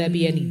 Should there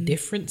be any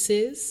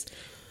differences?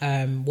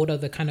 What are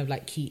the kind of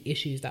like key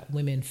issues that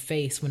women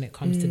face when it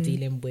comes to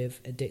dealing with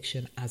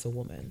addiction as a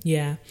woman?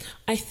 Yeah,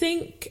 I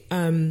think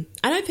I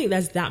don't think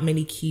there's that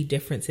many key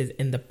differences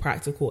in the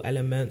practical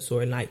elements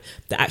or in like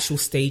the actual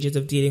stages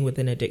of dealing with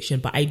an addiction.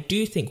 But I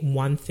do think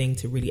one thing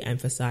to really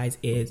emphasize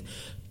is,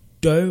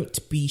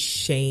 don't be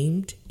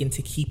shamed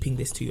into keeping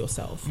this to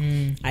yourself.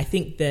 I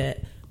think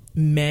that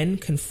men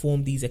can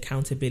form these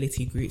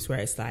accountability groups where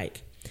it's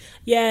like,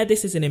 yeah,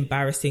 this is an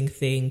embarrassing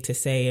thing to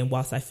say, and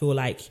whilst I feel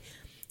like,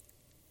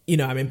 you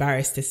know, I'm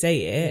embarrassed to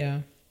say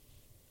it,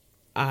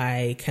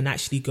 I can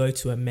actually go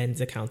to a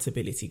men's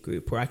accountability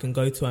group, or I can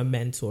go to a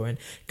mentor and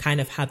kind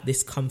of have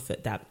this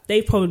comfort that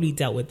they've probably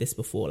dealt with this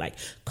before, like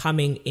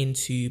coming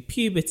into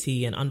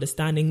puberty and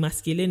understanding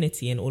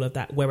masculinity and all of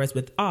that. Whereas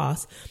with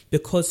us,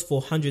 because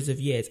for hundreds of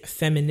years,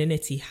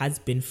 femininity has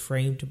been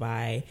framed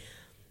by,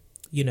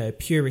 you know,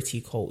 purity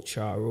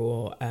culture,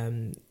 or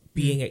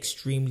being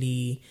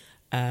extremely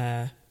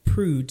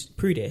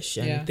prudish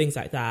and things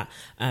like that.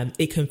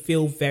 It can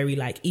feel very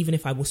like, even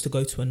if I was to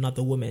go to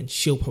another woman,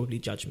 she'll probably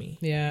judge me.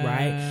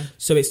 Right?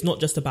 So it's not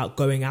just about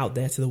going out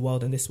there to the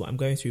world and this is what I'm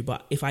going through,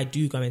 but if I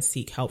do go and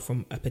seek help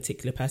from a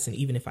particular person,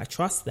 even if I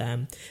trust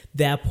them,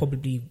 they're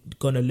probably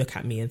gonna look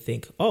at me and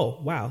think,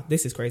 oh wow,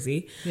 this is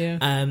crazy.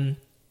 So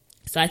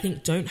I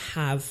think don't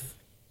have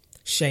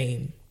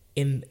shame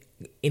in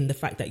the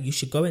fact that you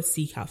should go and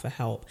seek out for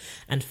help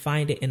and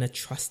find it in a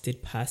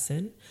trusted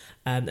person,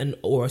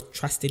 or a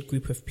trusted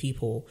group of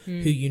people who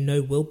you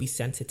know will be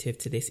sensitive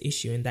to this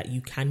issue, and that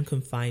you can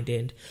confide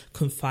in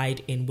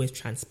with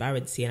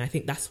transparency. And I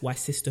think that's why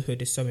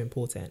sisterhood is so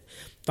important.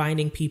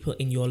 Finding people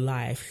in your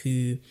life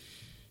who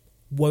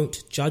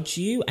won't judge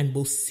you and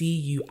will see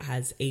you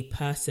as a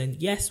person,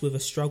 yes, with a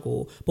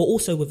struggle, but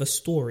also with a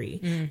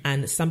story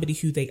and somebody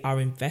who they are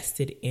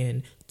invested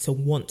in to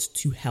want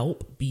to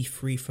help be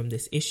free from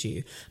this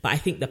issue. But I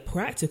think the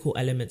practical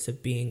elements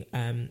of being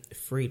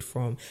freed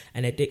from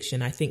an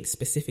addiction, I think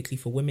specifically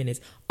for women, is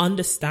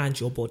understand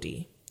your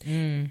body.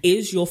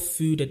 Is your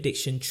food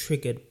addiction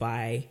triggered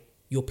by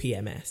your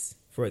PMS,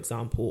 for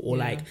example, or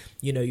like,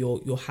 you know,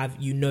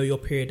 your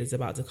period is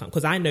about to come?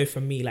 Because I know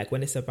for me, like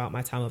when it's about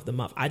my time of the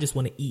month, I just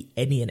want to eat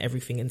any and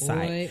everything in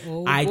sight.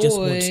 Just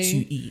want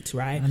to eat,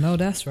 right? I know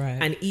that's right.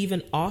 And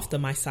even after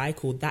my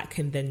cycle, that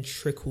can then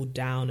trickle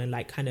down and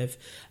like kind of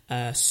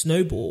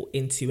snowball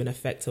into an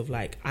effect of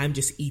like, I'm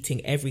just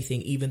eating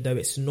everything, even though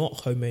it's not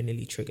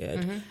hormonally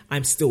triggered.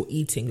 I'm still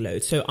eating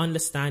loads. So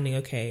understanding,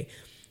 okay,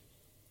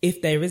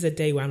 if there is a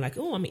day where I'm like,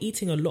 oh, I'm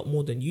eating a lot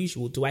more than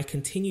usual, do I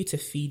continue to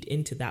feed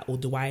into that, or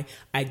do I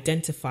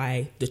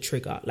identify the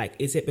trigger? Like,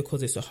 is it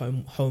because it's a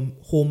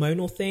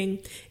hormonal thing?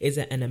 Is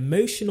it an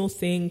emotional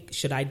thing?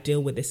 Should I deal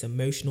with this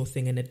emotional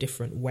thing in a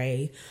different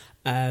way?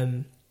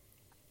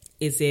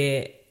 Is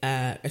it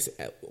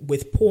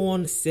with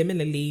porn,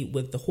 similarly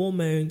with the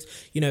hormones?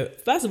 You know,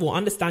 first of all,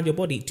 understand your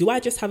body. Do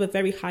I just have a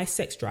very high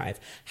sex drive?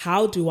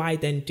 How do I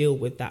then deal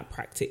with that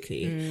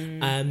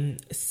practically?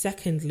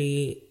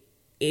 Secondly,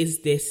 is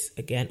this,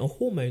 again, a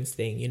hormones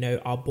thing? You know,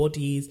 our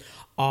bodies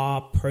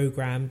are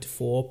programmed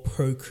for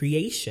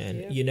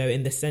procreation, you know,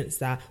 in the sense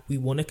that we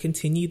want to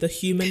continue the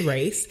human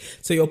race.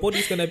 So your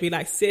body's going to be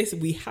like, sis,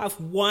 we have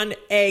one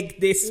egg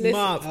this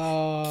month.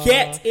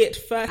 Get it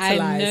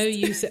fertilized. I know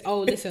you said,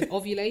 listen,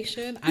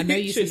 ovulation. I know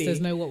you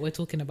sisters know what we're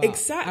talking about.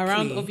 Exactly.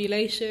 Around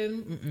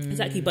ovulation.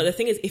 Exactly. But the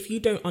thing is, if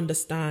you don't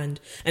understand,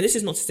 and this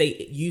is not to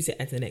say use it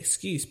as an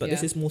excuse, but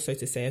this is more so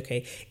to say,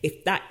 okay,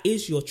 if that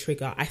is your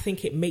trigger, I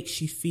think it makes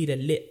you feel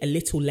a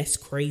little less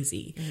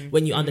crazy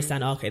when you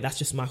understand, okay, that's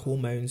just my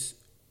hormones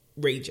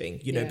raging,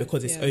 you know,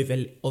 because it's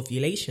over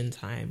ovulation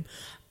time.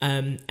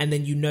 And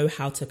then you know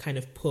how to kind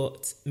of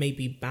put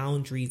maybe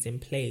boundaries in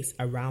place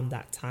around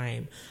that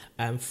time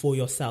for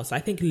yourself. So I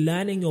think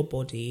learning your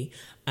body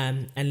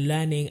and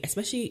learning,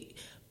 especially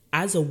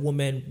as a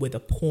woman with a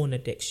porn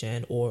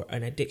addiction or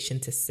an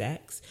addiction to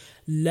sex,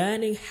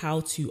 learning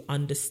how to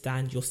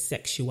understand your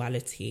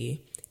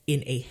sexuality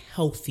in a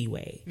healthy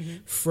way,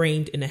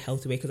 framed in a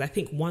healthy way. Because I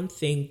think one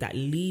thing that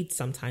leads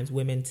sometimes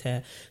women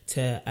to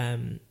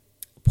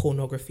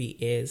pornography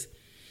is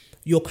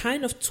you're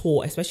kind of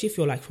taught, especially if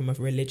you're like from a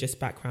religious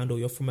background or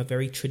you're from a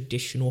very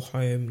traditional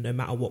home, no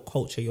matter what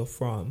culture you're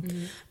from,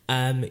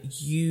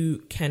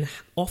 you can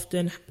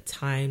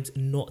oftentimes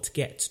not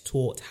get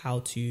taught how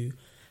to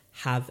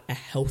have a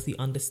healthy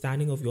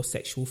understanding of your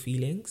sexual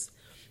feelings.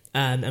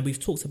 And we've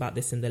talked about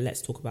this in the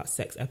Let's Talk About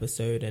Sex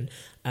episode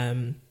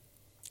and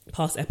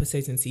past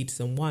episodes in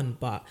season 1,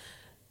 but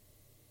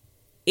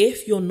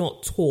if you're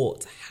not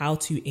taught how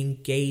to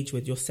engage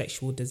with your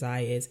sexual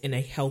desires in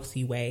a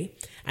healthy way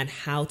and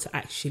how to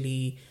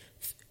actually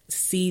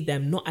see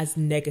them not as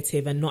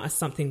negative and not as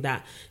something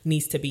that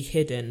needs to be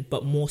hidden,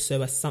 but more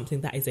so as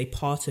something that is a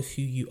part of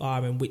who you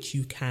are and which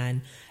you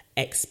can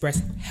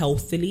express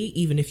healthily,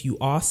 even if you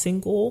are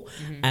single,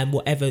 and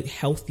whatever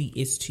healthy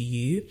is to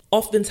you.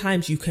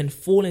 Oftentimes you can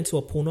fall into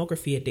a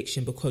pornography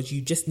addiction because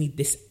you just need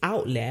this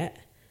outlet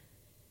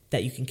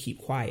that you can keep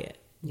quiet,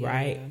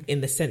 right? In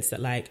the sense that,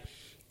 like,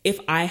 if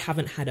I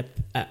haven't had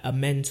a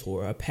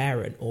mentor or a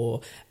parent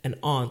or an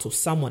aunt or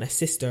someone, a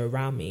sister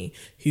around me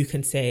who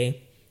can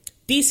say,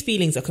 these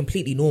feelings are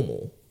completely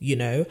normal, you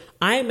know,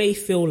 I may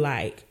feel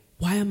like,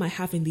 why am I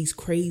having these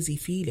crazy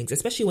feelings?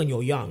 Especially when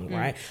you're young,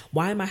 right?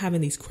 Why am I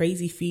having these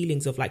crazy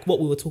feelings of like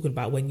what we were talking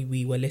about when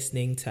we were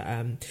listening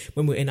to,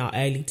 when we were in our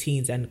early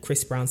teens and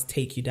Chris Brown's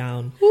Take You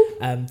Down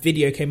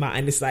video came out,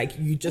 and it's like,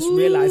 you just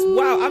realize,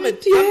 wow, I'm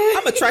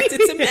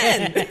attracted to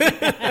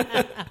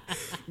men,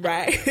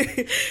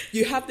 right?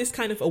 You have this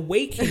kind of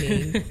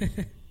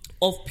awakening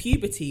of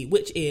puberty,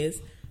 which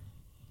is,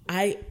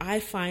 I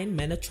find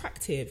men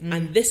attractive.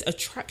 And this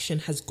attraction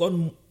has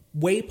gone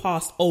way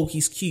past, oh,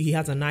 he's cute, he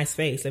has a nice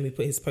face, let me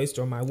put his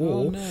poster on my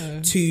wall,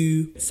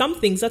 to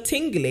some things are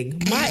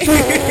tingling.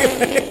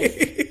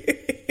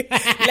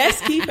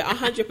 Let's keep it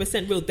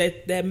 100% real.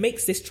 There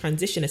makes this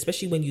transition,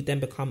 especially when you then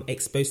become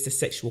exposed to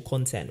sexual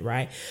content,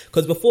 right?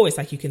 Because before it's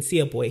like you can see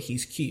a boy,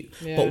 he's cute.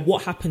 But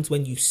what happens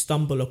when you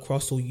stumble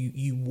across or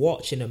you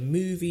watch in a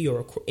movie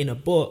or in a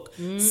book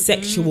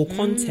sexual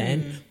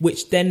content,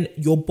 which then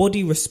your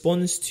body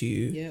responds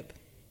to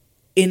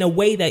in a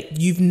way that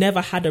you've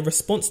never had a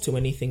response to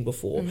anything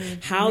before.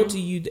 How do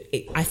you...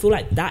 I feel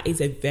like that is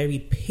a very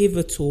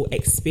pivotal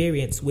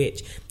experience,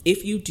 which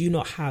if you do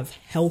not have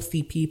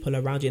healthy people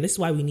around you, and this is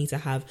why we need to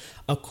have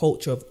a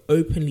culture of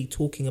openly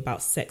talking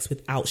about sex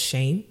without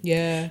shame.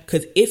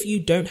 Because if you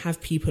don't have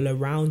people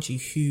around you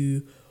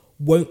who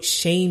won't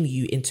shame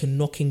you into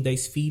knocking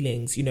those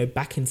feelings, you know,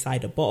 back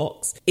inside a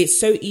box, it's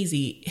so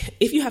easy.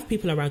 If you have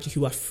people around you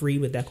who are free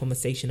with their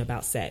conversation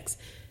about sex,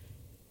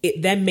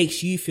 it then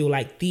makes you feel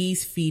like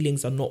these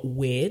feelings are not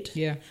weird.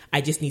 Yeah.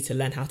 I just need to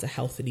learn how to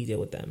healthily deal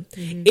with them.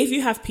 If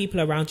you have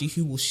people around you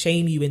who will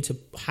shame you into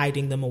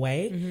hiding them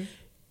away,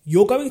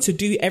 you're going to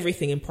do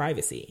everything in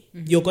privacy.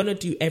 You're going to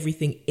do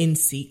everything in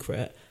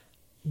secret.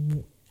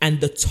 And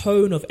the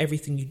tone of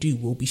everything you do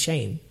will be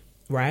shame,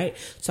 right?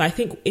 So I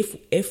think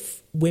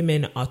if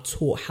women are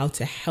taught how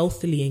to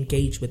healthily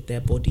engage with their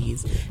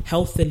bodies,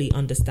 healthily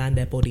understand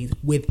their bodies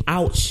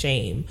without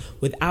shame,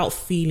 without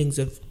feelings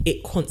of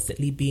it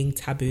constantly being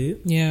taboo.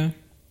 Yeah.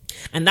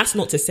 And that's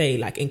not to say,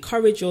 like,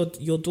 encourage your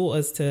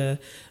daughters to,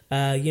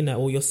 or your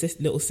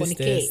little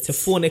sisters to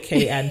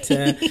fornicate and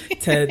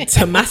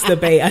to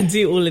masturbate and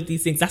do all of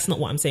these things. That's not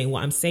what I'm saying.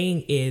 What I'm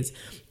saying is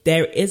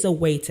there is a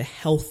way to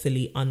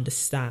healthily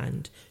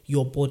understand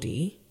your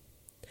body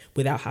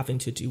without having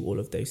to do all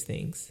of those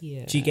things.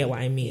 Yeah. Do you get what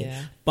I mean?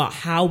 Yeah. But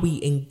how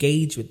we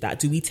engage with that,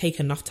 do we take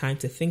enough time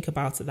to think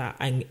about that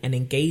and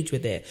engage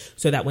with it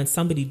so that when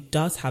somebody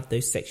does have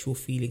those sexual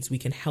feelings, we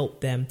can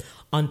help them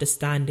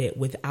understand it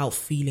without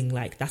feeling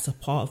like that's a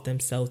part of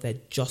themselves they're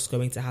just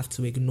going to have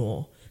to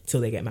ignore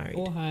till they get married.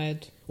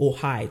 Or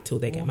hide till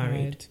they get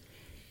married.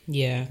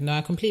 Yeah, no,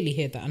 I completely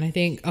hear that. And I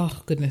think,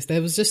 oh goodness,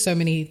 there was just so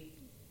many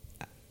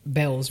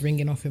bells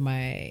ringing off in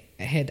my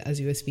head as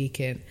you were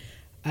speaking.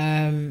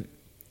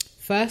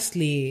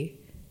 Firstly,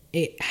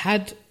 it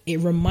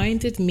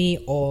reminded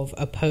me of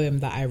a poem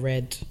that I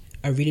read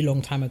a really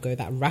long time ago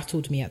that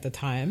rattled me at the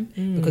time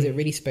because it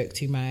really spoke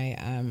to my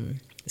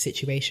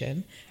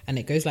situation. And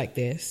it goes like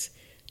this: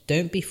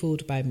 don't be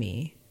fooled by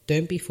me.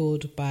 Don't be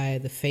fooled by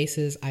the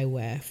faces I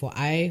wear, for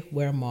I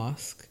wear a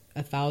mask,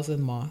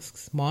 1,000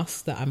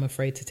 masks that I'm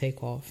afraid to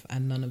take off,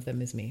 and none of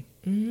them is me.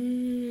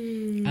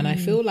 And I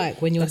feel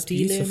like when you're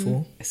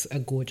beautiful. It's a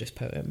gorgeous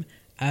poem.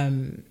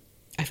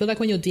 I feel like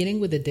when you're dealing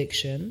with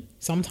addiction,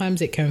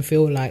 sometimes it can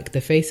feel like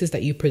the faces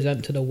that you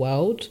present to the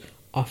world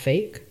are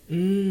fake.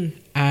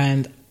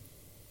 And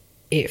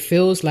it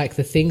feels like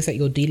the things that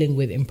you're dealing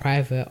with in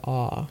private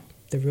are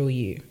the real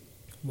you.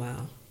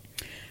 Wow.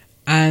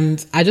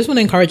 And I just want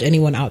to encourage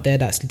anyone out there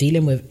that's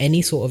dealing with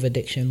any sort of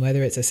addiction,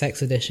 whether it's a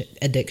sex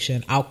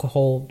addiction,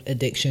 alcohol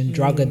addiction,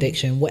 drug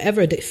addiction,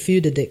 whatever,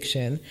 food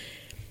addiction,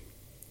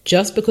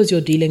 just because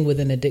you're dealing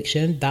with an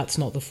addiction, that's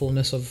not the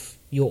fullness of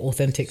your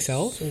authentic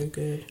self. So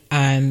good.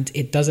 And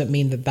it doesn't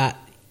mean that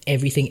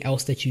everything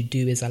else that you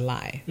do is a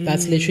lie.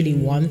 That's literally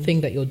one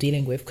thing that you're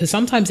dealing with. Because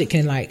sometimes it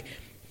can like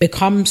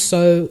become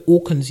so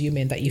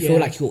all-consuming that you feel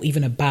like you're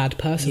even a bad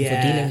person for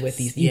dealing with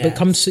these.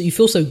 You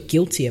feel so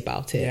guilty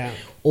about it. Yeah.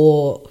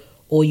 Or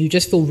you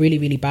just feel really,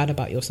 really bad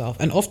about yourself.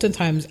 And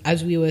oftentimes,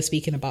 as we were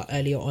speaking about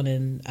earlier on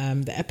in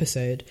the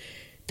episode,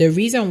 the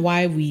reason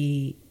why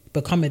we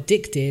become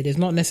addicted is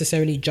not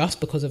necessarily just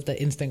because of the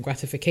instant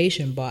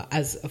gratification, but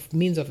as a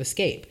means of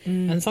escape.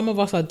 And some of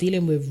us are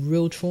dealing with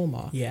real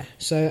trauma. Yeah.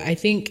 So I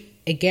think,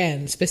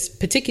 again,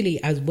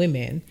 particularly as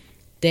women,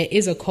 there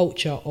is a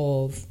culture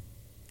of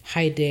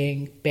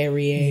hiding,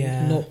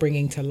 burying, not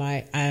bringing to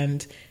light.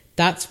 And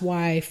that's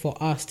why for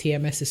us,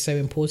 TMS is so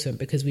important,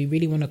 because we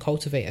really want to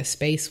cultivate a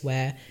space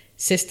where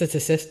sister to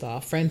sister,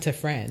 friend to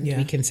friend,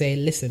 we can say,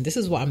 listen, this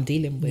is what I'm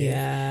dealing with.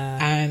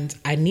 And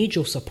I need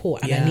your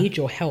support and I need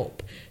your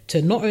help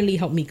to not only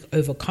help me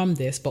overcome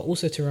this, but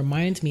also to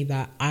remind me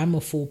that I'm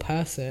a full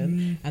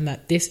person and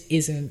that this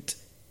isn't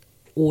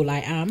all I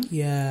am.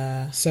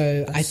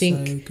 So I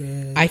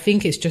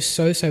think it's just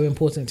so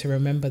important to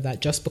remember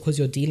that just because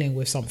you're dealing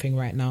with something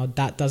right now,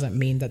 that doesn't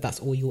mean that that's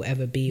all you'll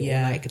ever be,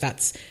 or like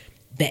that's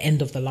the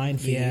end of the line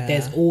for you.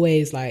 There's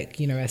always like,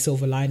 a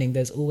silver lining.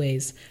 There's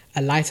always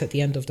a light at the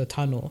end of the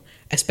tunnel,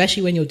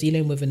 especially when you're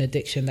dealing with an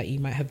addiction that you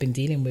might have been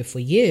dealing with for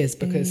years,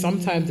 because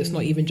sometimes it's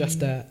not even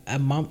just a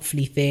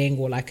monthly thing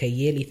or like a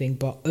yearly thing,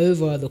 but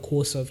over the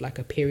course of like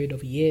a period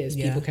of years,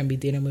 people can be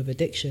dealing with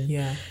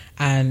addiction.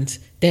 And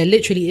there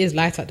literally is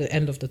light at the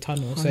end of the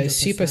tunnel. 100%. So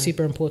it's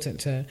super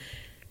important to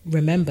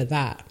remember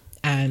that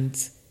and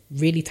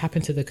really tap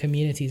into the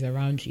communities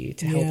around you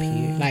to help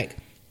you. Like,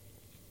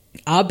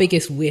 our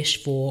biggest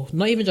wish for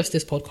not even just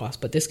this podcast,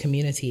 but this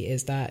community,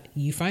 is that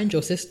you find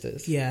your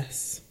sisters.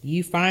 Yes.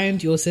 You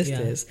find your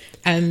sisters.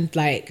 And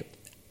like,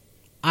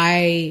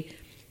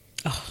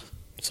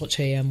 such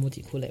a, what do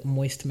you call it?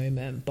 Moist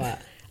moment.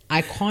 But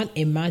I can't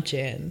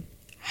imagine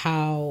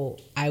how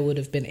I would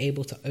have been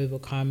able to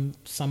overcome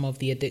some of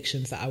the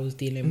addictions that I was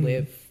dealing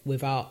with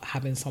without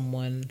having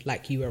someone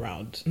like you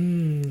around.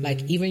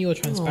 Like, even your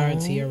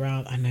transparency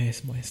around, I know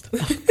it's moist.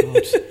 Oh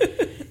God.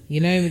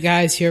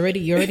 Guys, you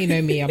already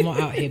know me. I'm not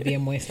out here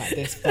being moist like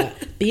this,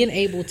 but being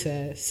able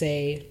to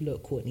say,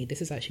 look, Courtney,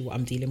 this is actually what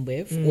I'm dealing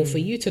with. Or for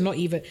you to not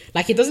even,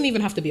 like, it doesn't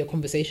even have to be a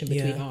conversation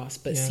between us,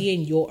 but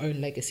seeing your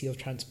own legacy of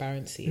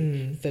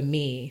transparency, for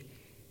me,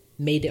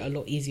 made it a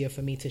lot easier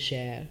for me to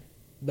share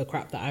the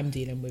crap that I'm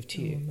dealing with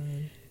too.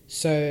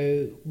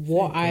 So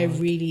what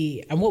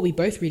what we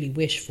both really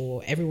wish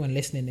for everyone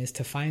listening is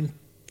to find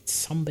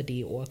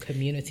somebody or a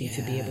community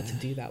to be able to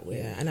do that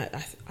with. And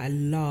I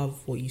love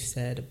what you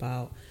said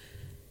about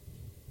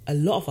a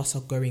lot of us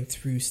are going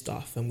through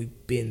stuff, and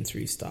we've been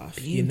through stuff,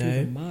 Through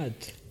the mud.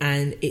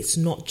 And it's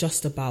not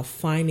just about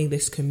finding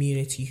this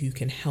community who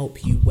can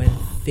help you when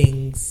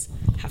things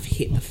have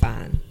hit the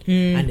fan.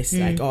 And it's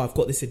like, oh, I've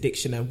got this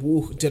addiction and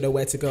don't know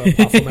where to go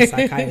apart from a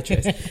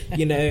psychiatrist,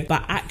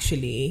 but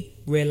actually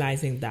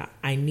realizing that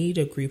I need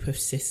a group of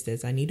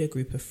sisters, I need a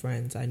group of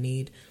friends, I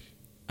need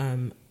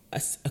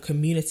a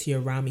community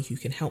around me who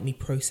can help me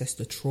process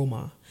the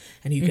trauma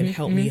and who can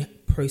help me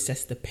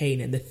process the pain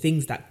and the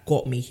things that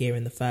got me here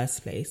in the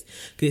first place.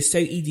 Because it's so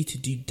easy to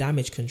do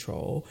damage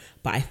control,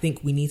 but I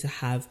think we need to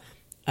have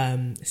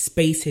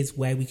spaces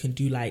where we can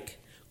do like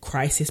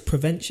crisis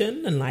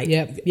prevention and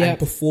and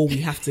before we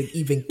have to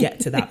even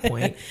get to that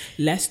point,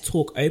 let's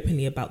talk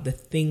openly about the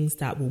things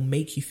that will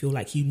make you feel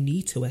like you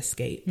need to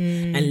escape,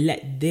 and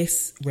let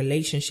this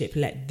relationship,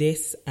 let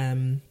this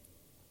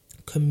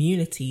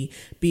community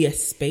be a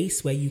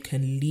space where you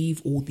can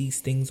leave all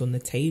these things on the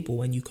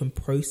table and you can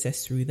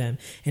process through them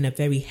in a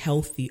very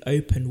healthy,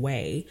 open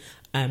way.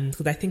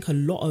 Because I think a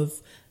lot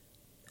of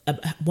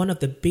one of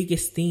the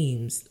biggest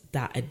themes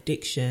that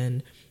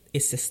addiction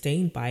is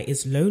sustained by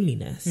is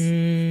loneliness,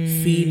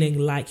 feeling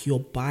like you're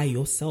by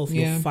yourself,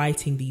 you're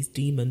fighting these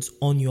demons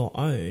on your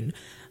own.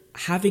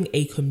 Having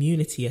a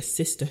community, a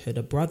sisterhood,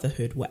 a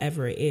brotherhood,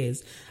 whatever it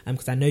is,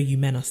 because I know you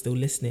men are still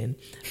listening,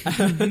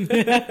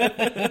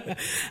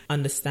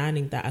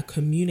 understanding that a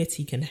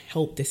community can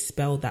help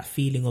dispel that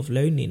feeling of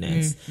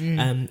loneliness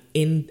in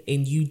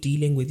you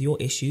dealing with your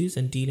issues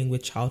and dealing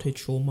with childhood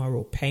trauma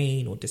or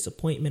pain or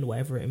disappointment,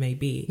 whatever it may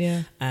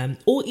be.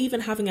 Or even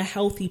having a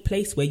healthy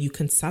place where you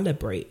can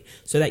celebrate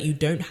so that you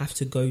don't have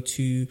to go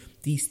to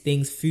these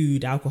things,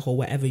 food, alcohol,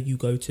 whatever you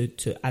go to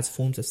as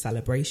forms of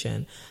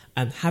celebration.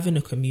 Having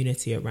a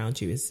community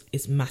around you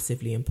is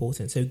massively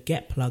important. So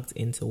get plugged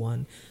into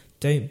one.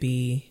 Don't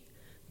be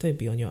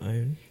on your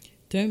own.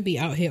 Don't be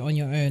out here on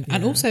your own.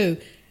 And also,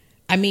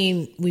 I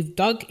mean, we've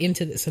dug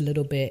into this a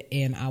little bit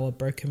in our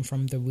Broken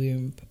from the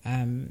Womb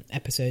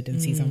episode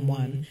in season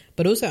 1,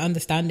 but also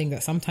understanding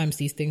that sometimes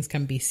these things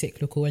can be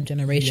cyclical and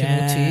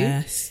generational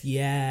too.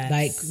 Yes.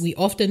 Like we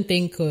often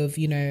think of,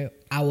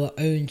 our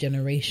own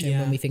generation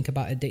when we think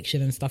about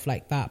addiction and stuff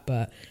like that.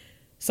 But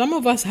some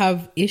of us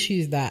have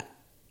issues that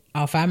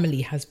our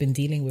family has been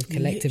dealing with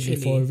collectively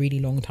for a really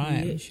long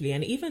time. Literally.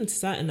 And even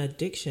certain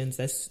addictions,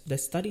 there's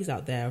studies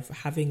out there of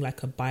having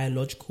like a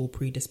biological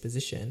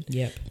predisposition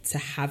to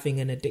having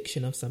an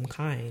addiction of some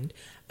kind.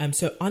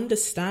 So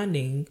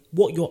understanding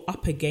what you're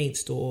up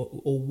against or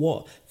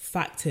what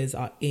factors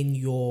are in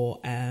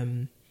your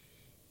blood.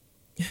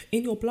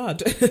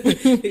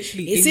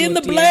 Literally, it's in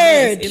the DNA,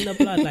 blood. It's in the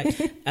blood. Like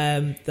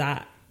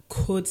that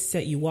could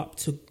set you up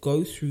to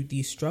go through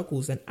these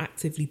struggles and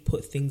actively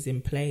put things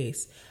in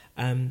place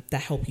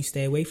that help you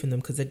stay away from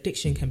them, because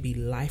addiction can be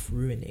life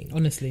ruining.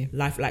 Honestly,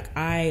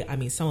 I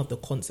mean, some of the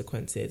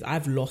consequences,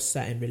 I've lost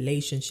certain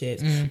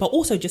relationships, but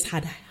also just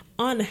had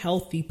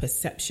unhealthy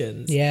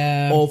perceptions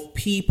of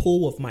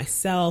people, of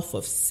myself,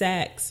 of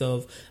sex,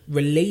 of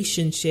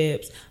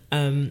relationships,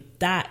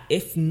 that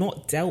if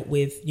not dealt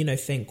with,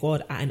 thank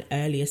God, at an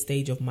earlier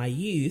stage of my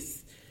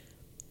youth,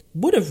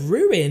 would have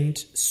ruined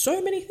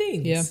so many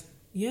things.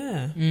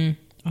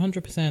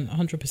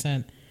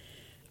 100%.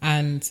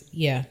 And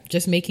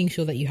just making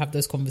sure that you have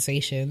those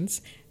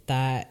conversations,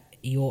 that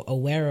you're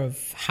aware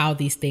of how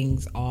these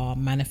things are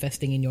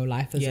manifesting in your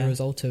life as a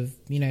result of,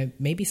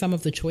 maybe some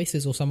of the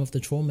choices or some of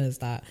the traumas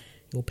that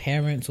your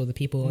parents or the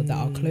people that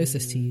are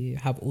closest to you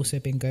have also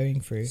been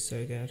going through.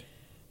 So good.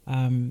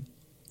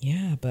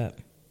 But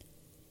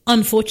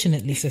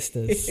unfortunately,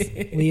 sisters,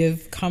 we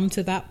have come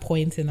to that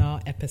point in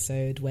our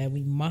episode where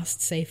we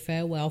must say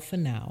farewell for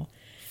now.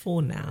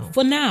 For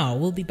now.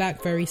 We'll be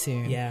back very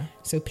soon. Yeah.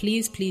 So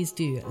please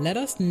do let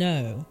us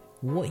know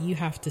what you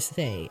have to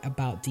say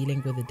about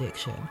dealing with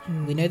addiction.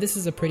 We know this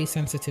is a pretty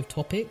sensitive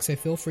topic, so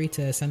feel free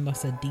to send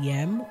us a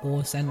DM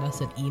or send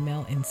us an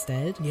email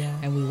instead.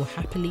 And we will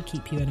happily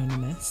keep you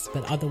anonymous.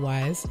 But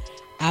otherwise,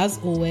 as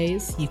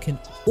always, you can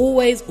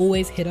always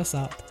hit us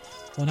up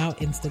on our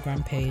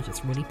Instagram page.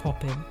 It's really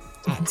popping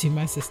at To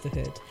My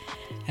Sisterhood.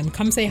 And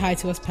come say hi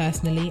to us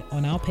personally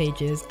on our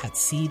pages at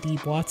CD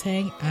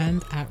Boateng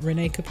and at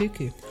Renee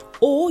Kapuku.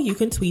 Or you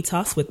can tweet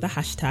us with the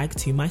hashtag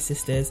To My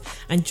Sisters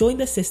and join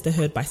the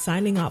sisterhood by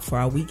signing up for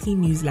our weekly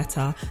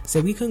newsletter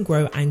so we can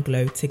grow and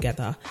glow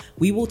together.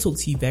 We will talk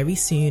to you very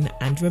soon,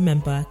 and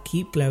remember,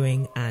 keep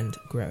glowing and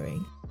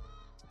growing.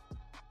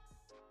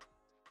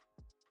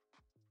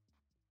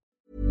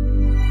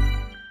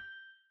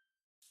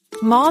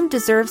 Mom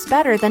deserves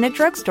better than a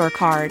drugstore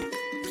card.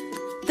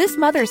 This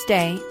Mother's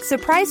Day,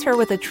 surprise her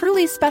with a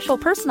truly special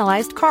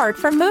personalized card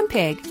from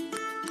Moonpig.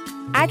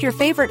 Add your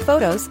favorite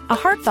photos, a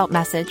heartfelt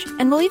message,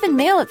 and we'll even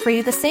mail it for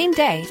you the same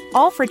day,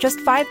 all for just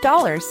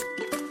 $5.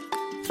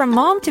 From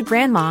mom to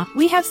grandma,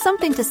 we have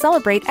something to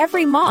celebrate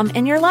every mom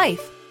in your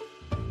life.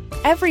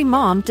 Every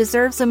mom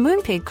deserves a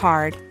Moonpig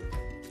card.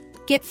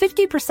 Get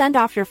 50%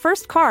 off your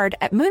first card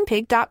at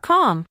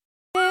moonpig.com.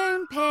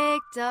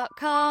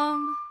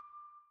 Moonpig.com